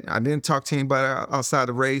said, I didn't talk to anybody outside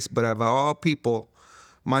the race, but of all people,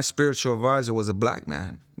 my spiritual advisor was a black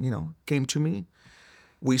man, came to me.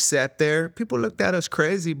 We sat there. People looked at us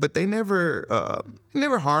crazy, but they never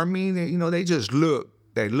harmed me. They just look.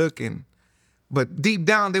 They looking. But deep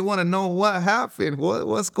down, they want to know what happened.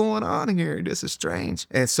 What's going on here? This is strange.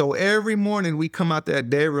 And so every morning we come out that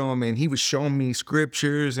day room, and he was showing me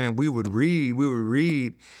scriptures, and we would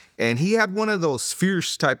read. And he had one of those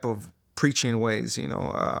fierce type of preaching ways,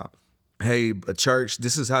 hey, a church,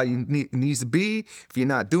 this is how you needs to be. If you're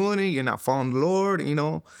not doing it, you're not following the Lord,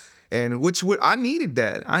 And I needed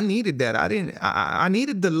that. I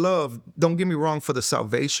needed the love. Don't get me wrong, for the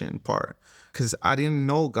salvation part. Because I didn't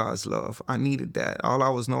know God's love. I needed that. All I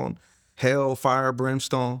was knowing, hell, fire,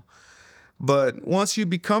 brimstone. But once you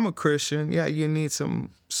become a Christian, yeah, you need some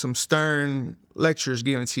stern lectures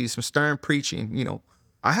given to you, some stern preaching.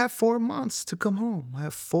 I have 4 months to come home. I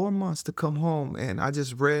have 4 months to come home, and I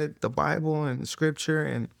just read the Bible and Scripture,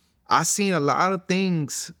 and I seen a lot of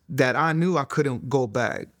things that I knew I couldn't go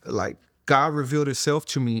back. Like God revealed Himself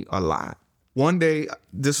to me a lot. One day,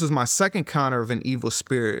 this was my second encounter of an evil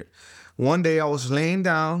spirit. One day, I was laying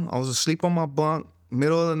down. I was asleep on my bunk,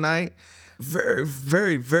 middle of the night. Very,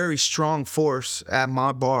 very, very strong force at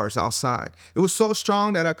my bars outside. It was so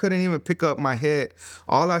strong that I couldn't even pick up my head.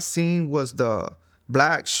 All I seen was the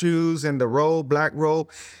black shoes and the black robe.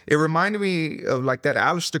 It reminded me of like that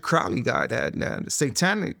Aleister Crowley guy, that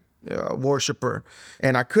satanic worshiper.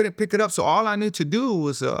 And I couldn't pick it up. So all I knew to do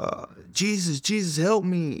was, Jesus, help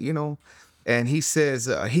me. And he says,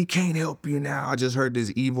 he can't help you now. I just heard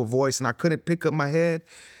this evil voice and I couldn't pick up my head.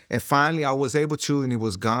 And finally I was able to, and it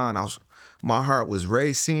was gone. My heart was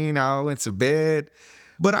racing. I went to bed,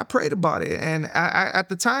 but I prayed about it. And at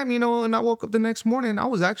the time, and I woke up the next morning, I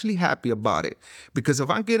was actually happy about it, because if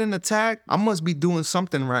I'm getting attacked, I must be doing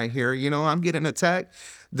something right here. I'm getting attacked.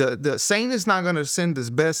 The Satan is not going to send his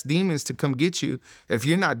best demons to come get you if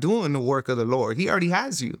you're not doing the work of the Lord. He already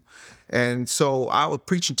has you. And so I was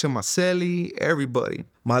preaching to my celly, everybody.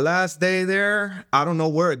 My last day there, I don't know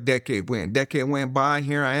where a decade went. Decade went by.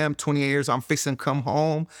 Here I am, 28 years. I'm fixing to come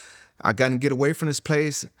home. I got to get away from this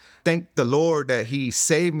place. Thank the Lord that He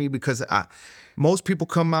saved me, because most people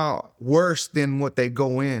come out worse than what they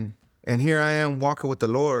go in. And here I am walking with the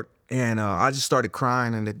Lord. And I just started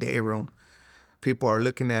crying in the day room. People are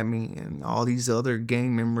looking at me and all these other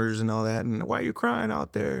gang members and all that. And why are you crying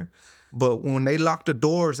out there? But when they locked the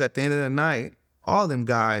doors at the end of the night, all them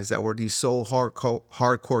guys that were these so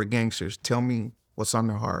hardcore gangsters tell me what's on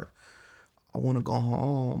their heart. I want to go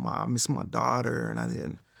home. I miss my daughter. And I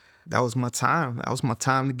didn't. That was my time. That was my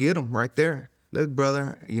time to get them right there. Look,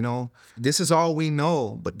 brother, this is all we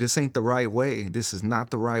know, but this ain't the right way. This is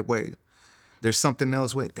not the right way. There's something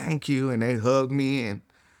else. Wait, thank you. And they hug me. And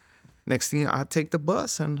next thing, I take the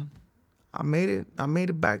bus and I made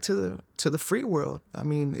it back to the free world. I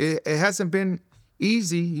mean, it hasn't been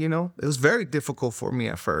easy, It was very difficult for me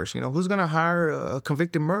at first. Who's going to hire a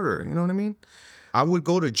convicted murderer? You know what I mean? I would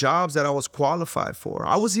go to jobs that I was qualified for.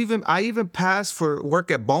 I even passed for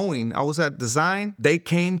work at Boeing. I was at design. They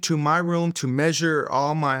came to my room to measure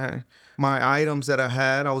all my items that I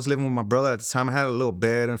had. I was living with my brother at the time. I had a little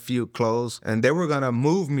bed and a few clothes. And they were going to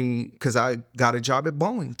move me because I got a job at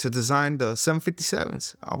Boeing to design the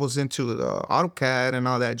 757s. I was into the AutoCAD and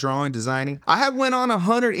all that, drawing, designing. I had went on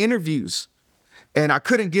 100 interviews and I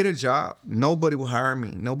couldn't get a job. Nobody would hire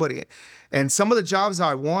me. Nobody. And some of the jobs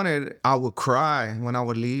I wanted, I would cry when I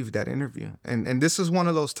would leave that interview. And this is one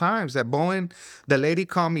of those times that Boeing, the lady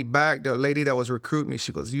called me back, the lady that was recruiting me.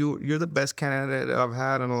 She goes, you're the best candidate I've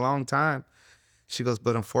had in a long time. She goes,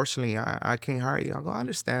 but unfortunately, I can't hire you. I go, I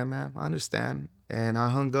understand, man. I understand. And I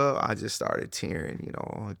hung up. I just started tearing,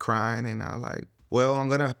 crying. And I was like, well, I'm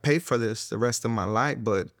going to pay for this the rest of my life.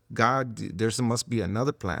 But God, there must be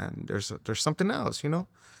another plan. There's something else,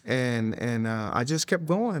 And I just kept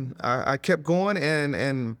going. I kept going,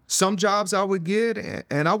 and some jobs I would get,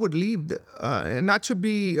 and I would leave. And not to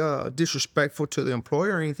be disrespectful to the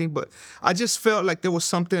employer or anything, but I just felt like there was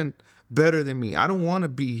something better than me. I don't want to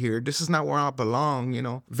be here. This is not where I belong,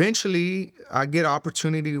 Eventually, I get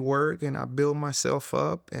opportunity to work, and I build myself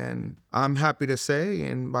up, and I'm happy to say,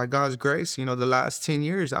 and by God's grace, the last 10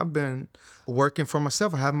 years, I've been working for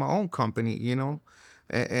myself. I have my own company, so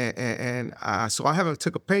I haven't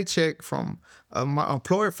took a paycheck from my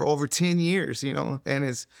employer for over 10 years, and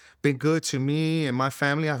it's been good to me and my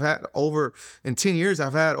family. In 10 years,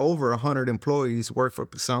 I've had over 100 employees work for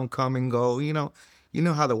some come and go, You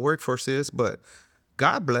know how the workforce is, but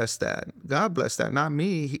God bless that. God bless that, not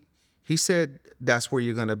me. He said that's where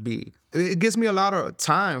you're going to be. It gives me a lot of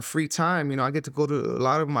time, free time. I get to go to a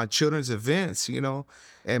lot of my children's events,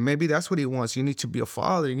 and maybe that's what He wants. You need to be a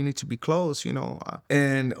father. You need to be close,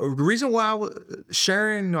 And the reason why I was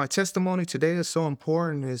sharing my testimony today is so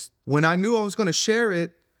important is when I knew I was going to share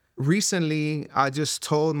it, recently, I just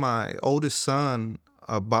told my oldest son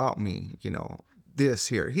about me, this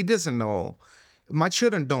here. He doesn't know. My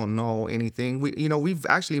children don't know anything. We've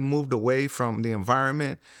actually moved away from the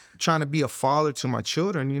environment, trying to be a father to my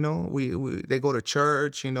children. They go to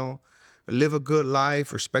church, live a good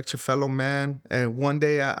life, respect your fellow man. And one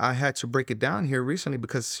day I had to break it down here recently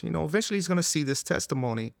because, eventually he's going to see this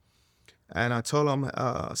testimony. And I told him,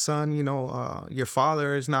 son, your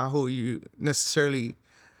father is not who you necessarily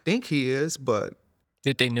think he is, but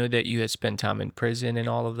Did they know that you had spent time in prison and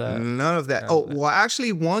all of that? none of that. Oh, well,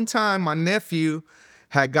 actually, one time my nephew,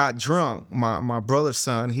 had got drunk. My brother's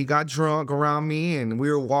son, he got drunk around me, and we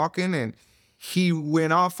were walking, and he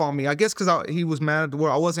went off on me. I guess because he was mad at the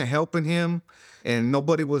world. I wasn't helping him, and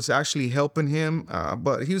nobody was actually helping him.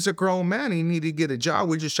 But he was a grown man. He needed to get a job.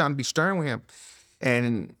 We are just trying to be stern with him.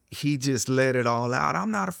 And he just let it all out.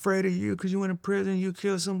 I'm not afraid of you because you went in prison, you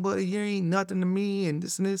killed somebody, you ain't nothing to me, and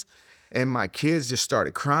this and this. And my kids just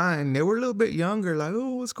started crying. They were a little bit younger, like,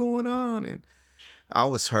 oh, what's going on? And I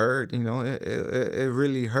was hurt, it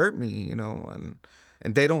really hurt me,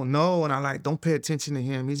 and they don't know. And I like, don't pay attention to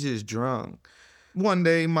him. He's just drunk. One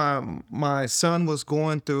day, my son was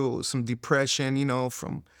going through some depression,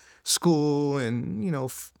 from school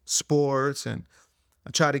and, sports. And I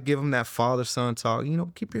try to give him that father-son talk,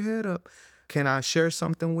 keep your head up. Can I share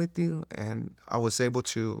something with you? And I was able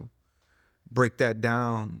to break that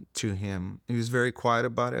down to him. He was very quiet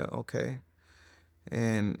about it. Okay.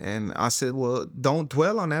 And I said, well, don't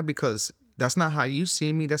dwell on that because that's not how you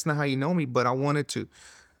see me. That's not how you know me. But I wanted to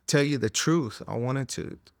tell you the truth. I wanted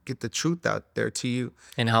to get the truth out there to you.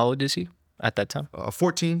 And how old is he at that time?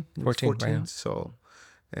 14. 14. Right. So,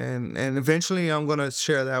 and eventually I'm going to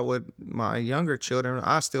share that with my younger children.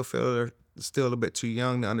 I still feel they're still a bit too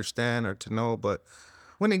young to understand or to know. But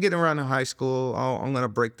when they get around in high school, I'm going to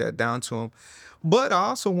break that down to them. But I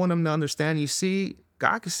also want them to understand, you see,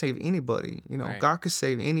 God can save anybody. Right. God can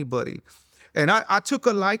save anybody. And I took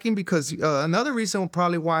a liking because another reason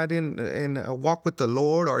probably why I didn't walk with the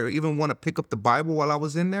Lord or even want to pick up the Bible while I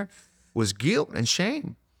was in there was guilt and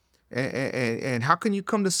shame. And how can you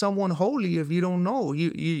come to someone holy if you don't know?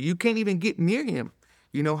 You can't even get near him.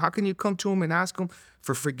 How can you come to him and ask him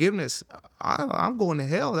for forgiveness? I'm going to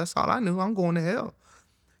hell. That's all I knew. I'm going to hell.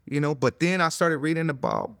 But then I started reading the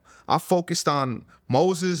Bible. I focused on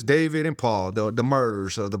Moses, David, and Paul, the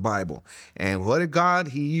murderers of the Bible. And what did God?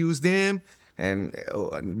 He used them, and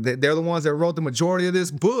they're the ones that wrote the majority of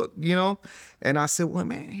this book, And I said, well,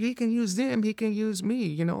 man, he can use them. He can use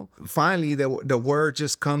me, Finally, the word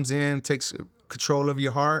just comes in, takes control of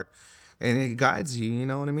your heart, and it guides you, you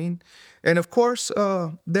know what I mean? And of course,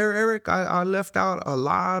 there, Eric, I left out a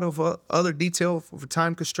lot of other detail for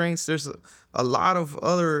time constraints. There's a lot of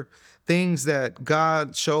other things that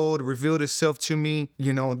God showed, revealed himself to me,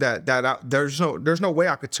 there's no way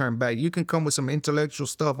I could turn back. You can come with some intellectual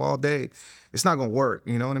stuff all day. It's not going to work.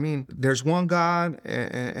 You know what I mean? There's one God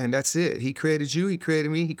and that's it. He created you. He created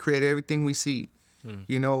me. He created everything we see, and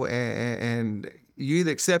you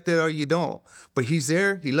either accept it or you don't. But he's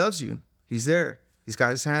there. He loves you. He's there. He's got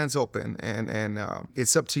his hands open, and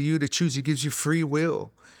it's up to you to choose. He gives you free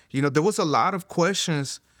will. There was a lot of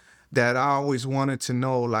questions that I always wanted to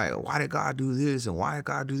know, like, why did God do this? And why did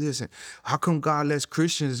God do this? And how come God lets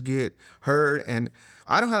Christians get hurt? And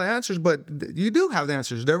I don't have the answers, but you do have the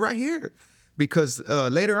answers. They're right here. Because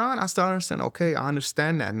later on, I started understanding, okay, I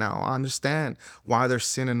understand that now. I understand why there's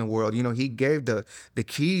sin in the world. He gave the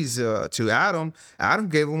keys to Adam. Adam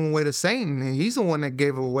gave them away to Satan. And he's the one that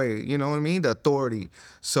gave it away, you know what I mean? The authority.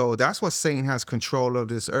 So that's what Satan has control of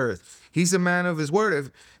this earth. He's a man of his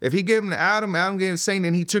word. If he gave them to Adam, Adam gave it to Satan,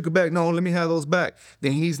 and he took it back. No, let me have those back.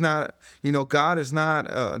 Then he's not, God is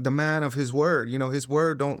not the man of his word. His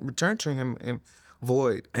word don't return to him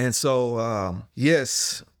void. And so,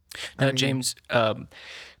 yes. Now, James,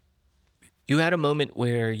 you had a moment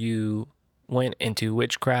where you went into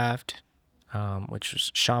witchcraft, which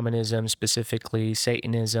was shamanism, specifically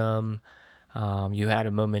Satanism. You had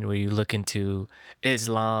a moment where you look into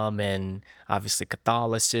Islam and obviously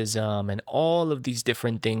Catholicism and all of these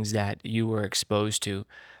different things that you were exposed to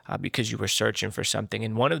because you were searching for something.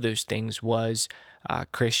 And one of those things was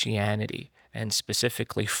Christianity, and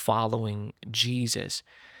specifically following Jesus.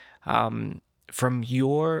 From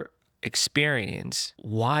your experience,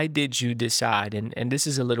 why did you decide, and this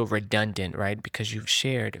is a little redundant, right, because you've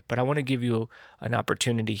shared, but I want to give you an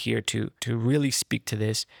opportunity here to really speak to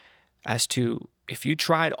this as to, if you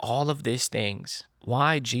tried all of these things,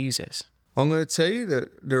 why Jesus? I'm going to tell you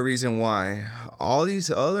the reason why. All these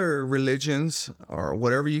other religions or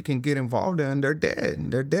whatever you can get involved in, they're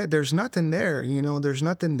dead. They're dead. There's nothing there. There's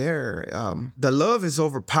nothing there. The love is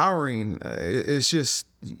overpowering. It's just,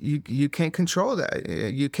 you can't control that.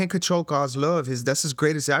 You can't control God's love. That's his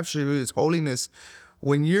greatest attribute, his holiness.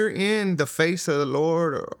 When you're in the face of the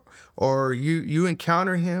Lord or you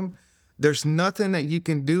encounter him, there's nothing that you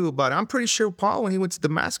can do about it. I'm pretty sure Paul, when he went to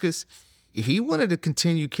Damascus, he wanted to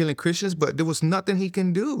continue killing Christians, but there was nothing he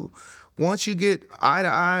can do. Once you get eye to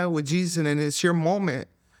eye with Jesus and it's your moment,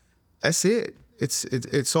 that's it.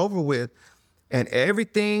 It's over with. And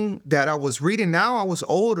everything that I was reading, now I was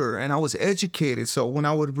older and I was educated. So when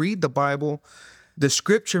I would read the Bible, the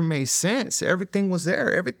scripture made sense. Everything was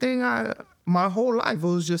there. Everything I my whole life, it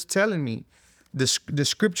was just telling me. The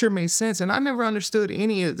scripture made sense, and I never understood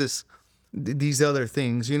any of these other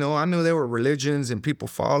things. I knew there were religions and people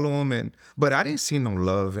follow them, but I didn't see no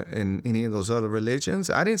love in any of those other religions.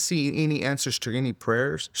 I didn't see any answers to any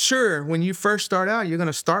prayers. Sure, when you first start out, you're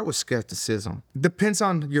gonna start with skepticism. Depends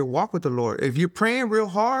on your walk with the Lord. If you're praying real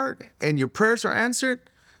hard and your prayers are answered,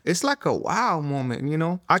 it's like a wow moment.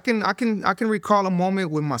 I can recall a moment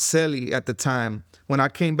with Marcelli at the time when I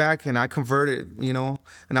came back and I converted,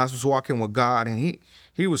 and I was walking with God, and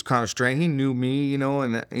he was kind of strange. He knew me, and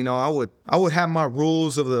I would have my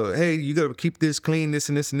rules of hey, you got to keep this clean, this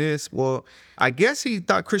and this and this. Well, I guess he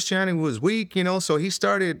thought Christianity was weak, so he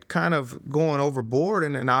started kind of going overboard,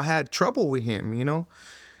 and I had trouble with him.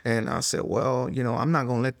 And I said, well, I'm not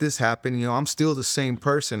gonna let this happen. I'm still the same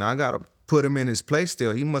person. I gotta put him in his place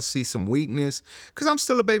still. He must see some weakness because I'm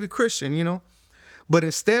still a baby Christian. But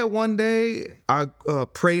instead, one day, I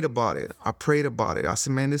prayed about it. I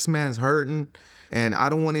said, man, this man's hurting, and I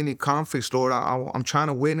don't want any conflicts, Lord. I'm trying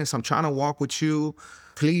to witness. I'm trying to walk with you.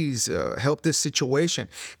 Please help this situation.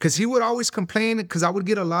 Because he would always complain because I would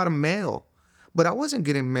get a lot of mail. But I wasn't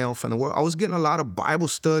getting mail from the world. I was getting a lot of Bible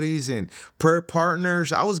studies and prayer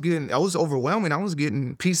partners. I was overwhelming. I was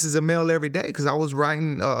getting pieces of mail every day because I was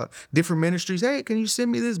writing different ministries. Hey, can you send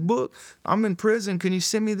me this book? I'm in prison. Can you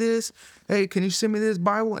send me this? Hey, can you send me this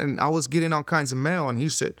Bible? And I was getting all kinds of mail. And he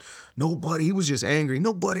said, he was just angry.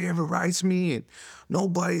 Nobody ever writes me, and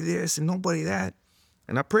nobody this and nobody that.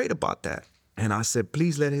 And I prayed about that. And I said,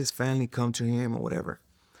 please let his family come to him or whatever.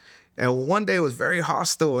 And one day it was very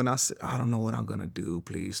hostile, and I said, I don't know what I'm gonna do.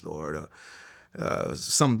 Please, Lord.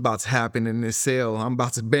 Something about to happen in this cell. I'm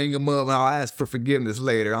about to bang him up, and I'll ask for forgiveness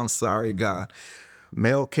later. I'm sorry, God.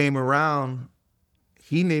 Mel came around.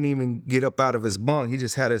 He didn't even get up out of his bunk. He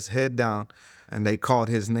just had his head down, and they called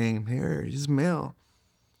his name. Here, it's Mel.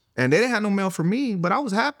 And they didn't have no mail for me, but I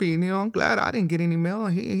was happy. I'm glad I didn't get any mail.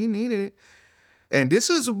 He needed it. And this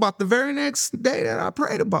is about the very next day that I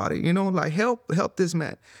prayed about it. Like help this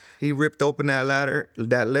man. He ripped open that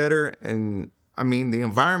letter, and I mean the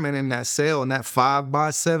environment in that cell, in that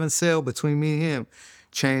 5x7 cell between me and him,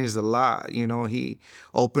 changed a lot. He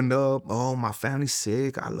opened up. Oh, my family's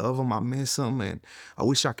sick. I love them. I miss them, and I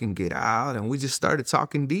wish I can get out. And we just started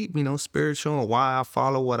talking deep, spiritual, and why I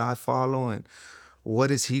follow what I follow, and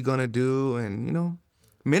what is he gonna do, and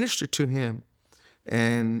minister to him.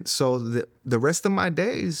 And so the rest of my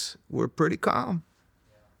days were pretty calm,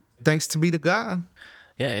 thanks to be to God.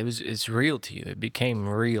 Yeah, it's real to you. It became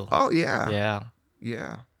real. Oh yeah, Yeah.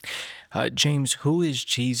 yeah. James, who is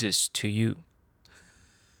Jesus to you?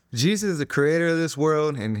 Jesus is the creator of this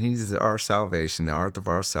world, and he's our salvation, the author of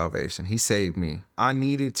our salvation. He saved me. I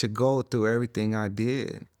needed to go through everything I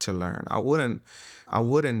did to learn. I wouldn't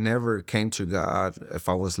never came to God if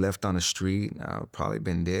I was left on the street. I would probably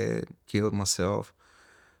been dead, killed myself.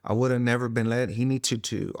 I would have never been led. He needed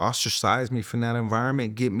to ostracize me from that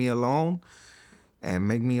environment, get me alone, and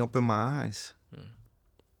make me open my eyes.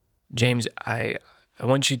 James, I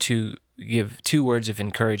want you to give 2 words of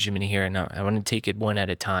encouragement here, and I want to take it one at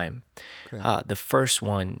a time. Okay. The first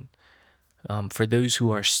one, for those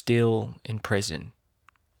who are still in prison,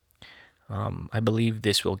 I believe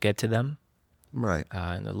this will get to them, Right.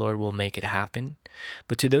 and the Lord will make it happen.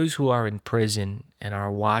 But to those who are in prison and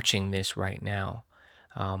are watching this right now,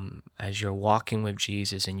 as you're walking with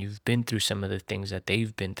Jesus and you've been through some of the things that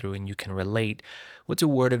they've been through and you can relate, what's a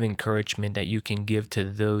word of encouragement that you can give to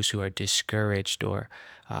those who are discouraged or,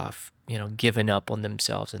 given up on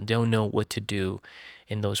themselves and don't know what to do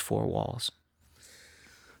in those 4 walls?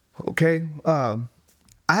 Okay.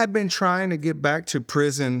 I had been trying to get back to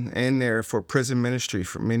prison in there for prison ministry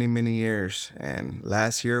for many, many years. And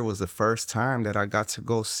last year was the first time that I got to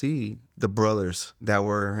go see the brothers that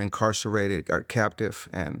were incarcerated or captive.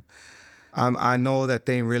 And I know that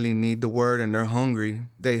they really need the word and they're hungry.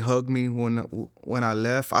 They hugged me when I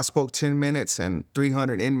left. I spoke 10 minutes and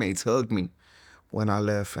 300 inmates hugged me when I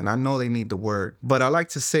left, and I know they need the word. But I like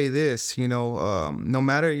to say this, no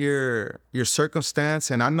matter your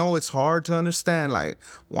circumstance, and I know it's hard to understand, like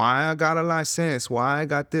why I got a license, why I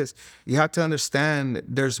got this. You have to understand that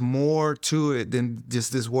there's more to it than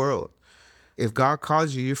just this world. If God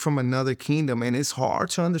calls you, you're from another kingdom, and it's hard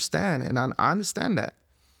to understand, and I understand that.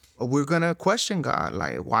 We're gonna question God,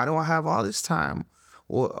 like, why do I have all this time?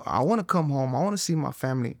 Well, I want to come home. I want to see my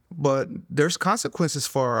family. But there's consequences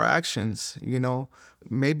for our actions,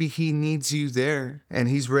 Maybe he needs you there and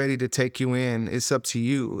he's ready to take you in. It's up to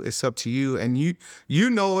you. It's up to you. And you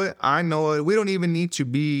know it. I know it. We don't even need to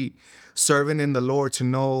be serving in the Lord to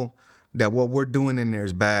know that what we're doing in there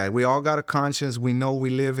is bad. We all got a conscience. We know we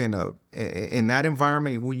live in that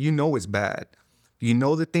environment. You know it's bad. You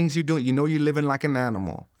know the things you're doing. You know you're living like an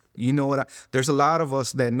animal. You know there's a lot of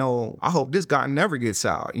us that know, I hope this guy never gets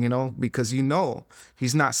out, because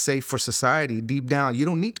he's not safe for society. Deep down, you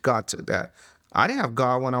don't need God to that. I didn't have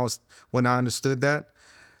God when I understood that.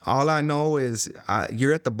 All I know is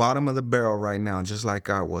you're at the bottom of the barrel right now, just like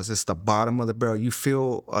I was. It's the bottom of the barrel. You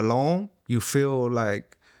feel alone. You feel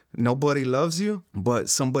like nobody loves you, but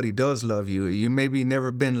somebody does love you. You maybe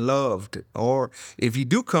never been loved. Or if you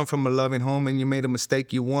do come from a loving home and you made a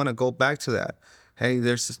mistake, you want to go back to that. Hey,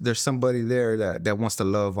 there's somebody there that wants to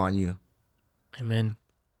love on you. Amen.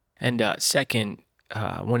 And second,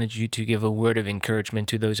 I wanted you to give a word of encouragement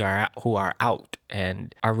to those who are out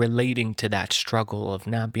and are relating to that struggle of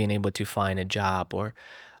not being able to find a job or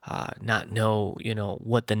not know,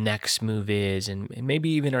 what the next move is, and maybe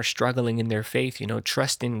even are struggling in their faith,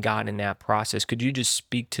 trusting God in that process. Could you just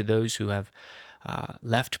speak to those who have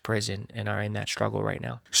left prison and are in that struggle right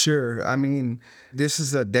now? Sure. I mean, this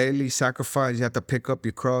is a daily sacrifice. You have to pick up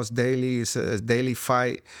your cross daily. It's a daily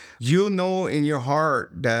fight. You'll know in your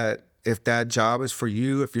heart that if that job is for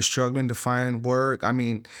you, if you're struggling to find work, I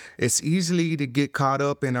mean, it's easy to get caught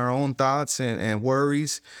up in our own thoughts and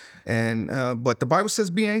worries. But the Bible says,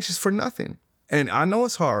 be anxious for nothing. And I know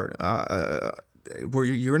it's hard.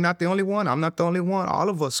 You're not the only one. I'm not the only one. All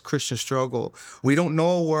of us Christians struggle. We don't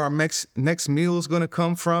know where our next meal is going to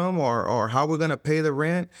come from or how we're going to pay the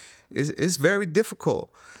rent. It's very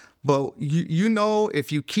difficult. But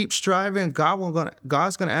if you keep striving,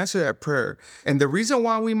 God's gonna answer that prayer. And the reason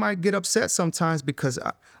why we might get upset sometimes, because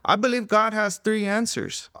I believe God has 3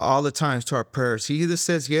 answers all the times to our prayers. He either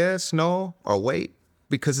says yes, no, or wait,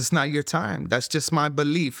 because it's not your time. That's just my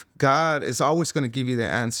belief. God is always going to give you the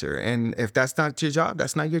answer. And if that's not your job,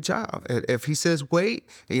 that's not your job. If he says wait,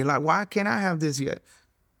 and you're like, why can't I have this yet?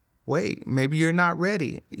 Wait, maybe you're not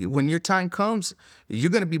ready. When your time comes,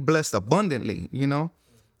 you're going to be blessed abundantly,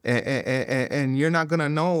 and you're not going to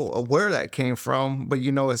know where that came from, but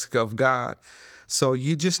it's of God. So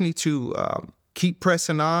you just need to keep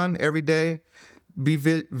pressing on every day, be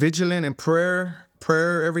vigilant in prayer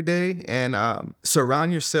every day, and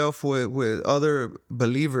surround yourself with other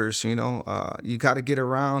believers. You got to get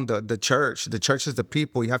around the church. The church is the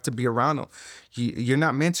people. You have to be around them. You're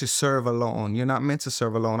not meant to serve alone. You're not meant to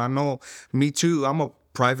serve alone. I know, me too. I'm a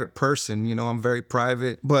private person, I'm very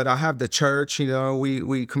private, but I have the church,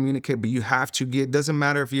 we communicate, but you have to doesn't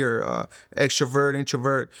matter if you're extrovert,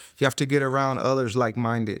 introvert, you have to get around others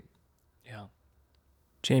like-minded. Yeah.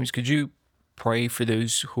 James, could you pray for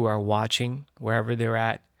those who are watching, wherever they're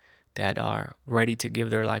at, that are ready to give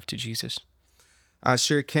their life to Jesus? I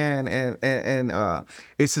sure can, and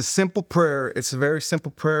it's a simple prayer. It's a very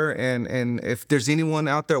simple prayer, and if there's anyone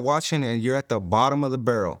out there watching and you're at the bottom of the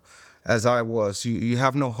barrel, as I was, you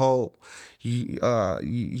have no hope. You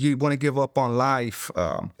want to give up on life.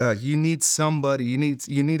 You need somebody. You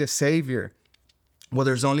need a savior. Well,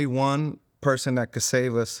 there's only one person that could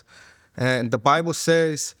save us. And the Bible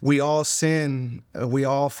says we all sin. We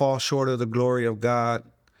all fall short of the glory of God.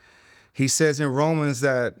 He says in Romans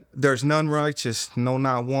that there's none righteous, no,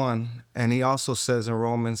 not one. And he also says in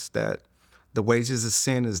Romans that the wages of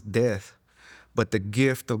sin is death, but the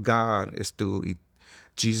gift of God is through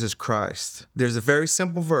Jesus Christ. There's a very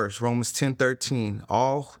simple verse, Romans 10:13.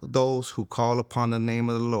 All those who call upon the name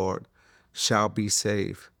of the Lord shall be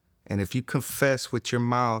saved. And if you confess with your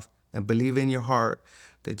mouth and believe in your heart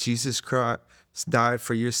that Jesus Christ died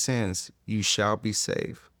for your sins, you shall be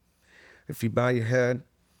saved. If you bow your head,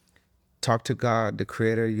 talk to God, the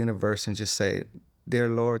creator of the universe, and just say, dear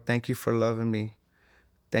Lord, thank you for loving me.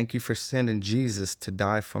 Thank you for sending Jesus to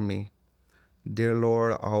die for me. Dear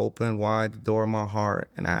Lord, I open wide the door of my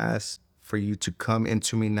heart and I ask for you to come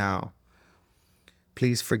into me now.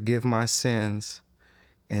 Please forgive my sins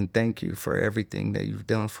and thank you for everything that you've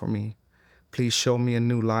done for me. Please show me a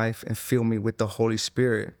new life and fill me with the Holy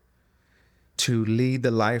Spirit to lead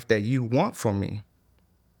the life that you want for me.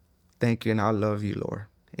 Thank you, and I love you, Lord.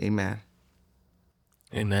 Amen.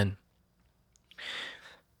 Amen.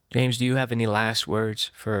 James, do you have any last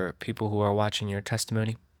words for people who are watching your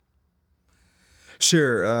testimony?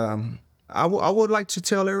 Sure. I would like to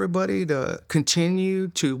tell everybody to continue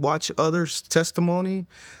to watch others' testimony,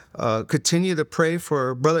 continue to pray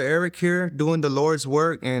for Brother Eric here doing the Lord's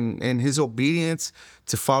work and his obedience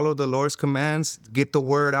to follow the Lord's commands, get the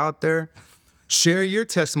word out there. Share your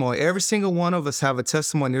testimony. Every single one of us have a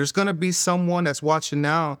testimony. There's going to be someone that's watching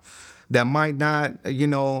now that might not,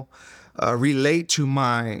 relate to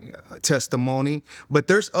my testimony, but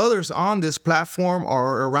there's others on this platform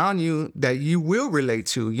or around you that you will relate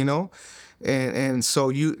to, you know, and so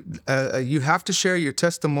you have to share your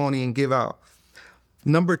testimony and give out.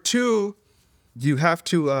 Number two, you have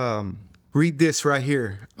to read this right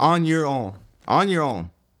here on your own. On your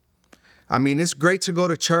own. I mean, it's great to go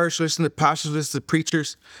to church, listen to pastors, listen to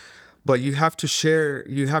preachers, but you have to share.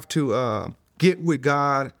 You have to get with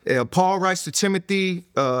God. Paul writes to Timothy,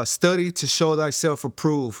 study to show thyself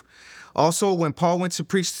approved. Also, when Paul went to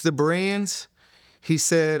preach to the Bereans, he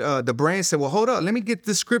said, the Bereans said, well, hold up, let me get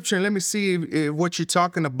the scripture and let me see if what you're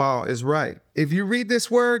talking about is right. If you read this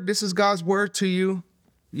word, this is God's word to you,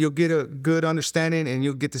 you'll get a good understanding and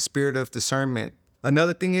you'll get the spirit of discernment.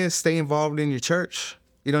 Another thing is stay involved in your church.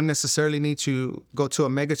 You don't necessarily need to go to a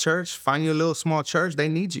mega church. Find your little small church. They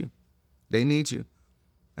need you. They need you.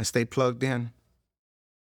 And stay plugged in.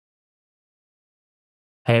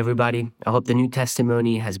 Hey, everybody. I hope the new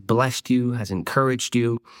testimony has blessed you, has encouraged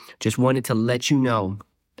you. Just wanted to let you know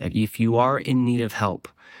that if you are in need of help,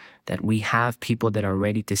 that we have people that are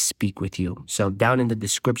ready to speak with you. So down in the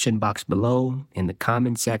description box below, in the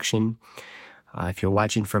comment section, if you're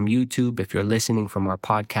watching from YouTube, if you're listening from our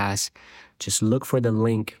podcast, just look for the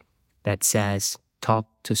link that says talk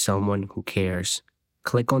to someone who cares.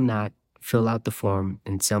 Click on that, fill out the form,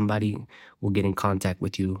 and somebody will get in contact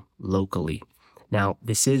with you locally. Now,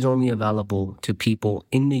 this is only available to people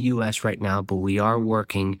in the U.S. right now, but we are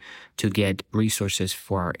working to get resources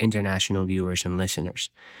for our international viewers and listeners.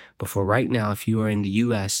 But for right now, if you are in the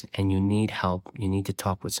U.S. and you need help, you need to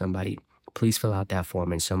talk with somebody, please fill out that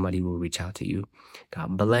form and somebody will reach out to you.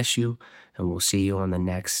 God bless you, and we'll see you on the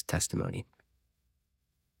next testimony.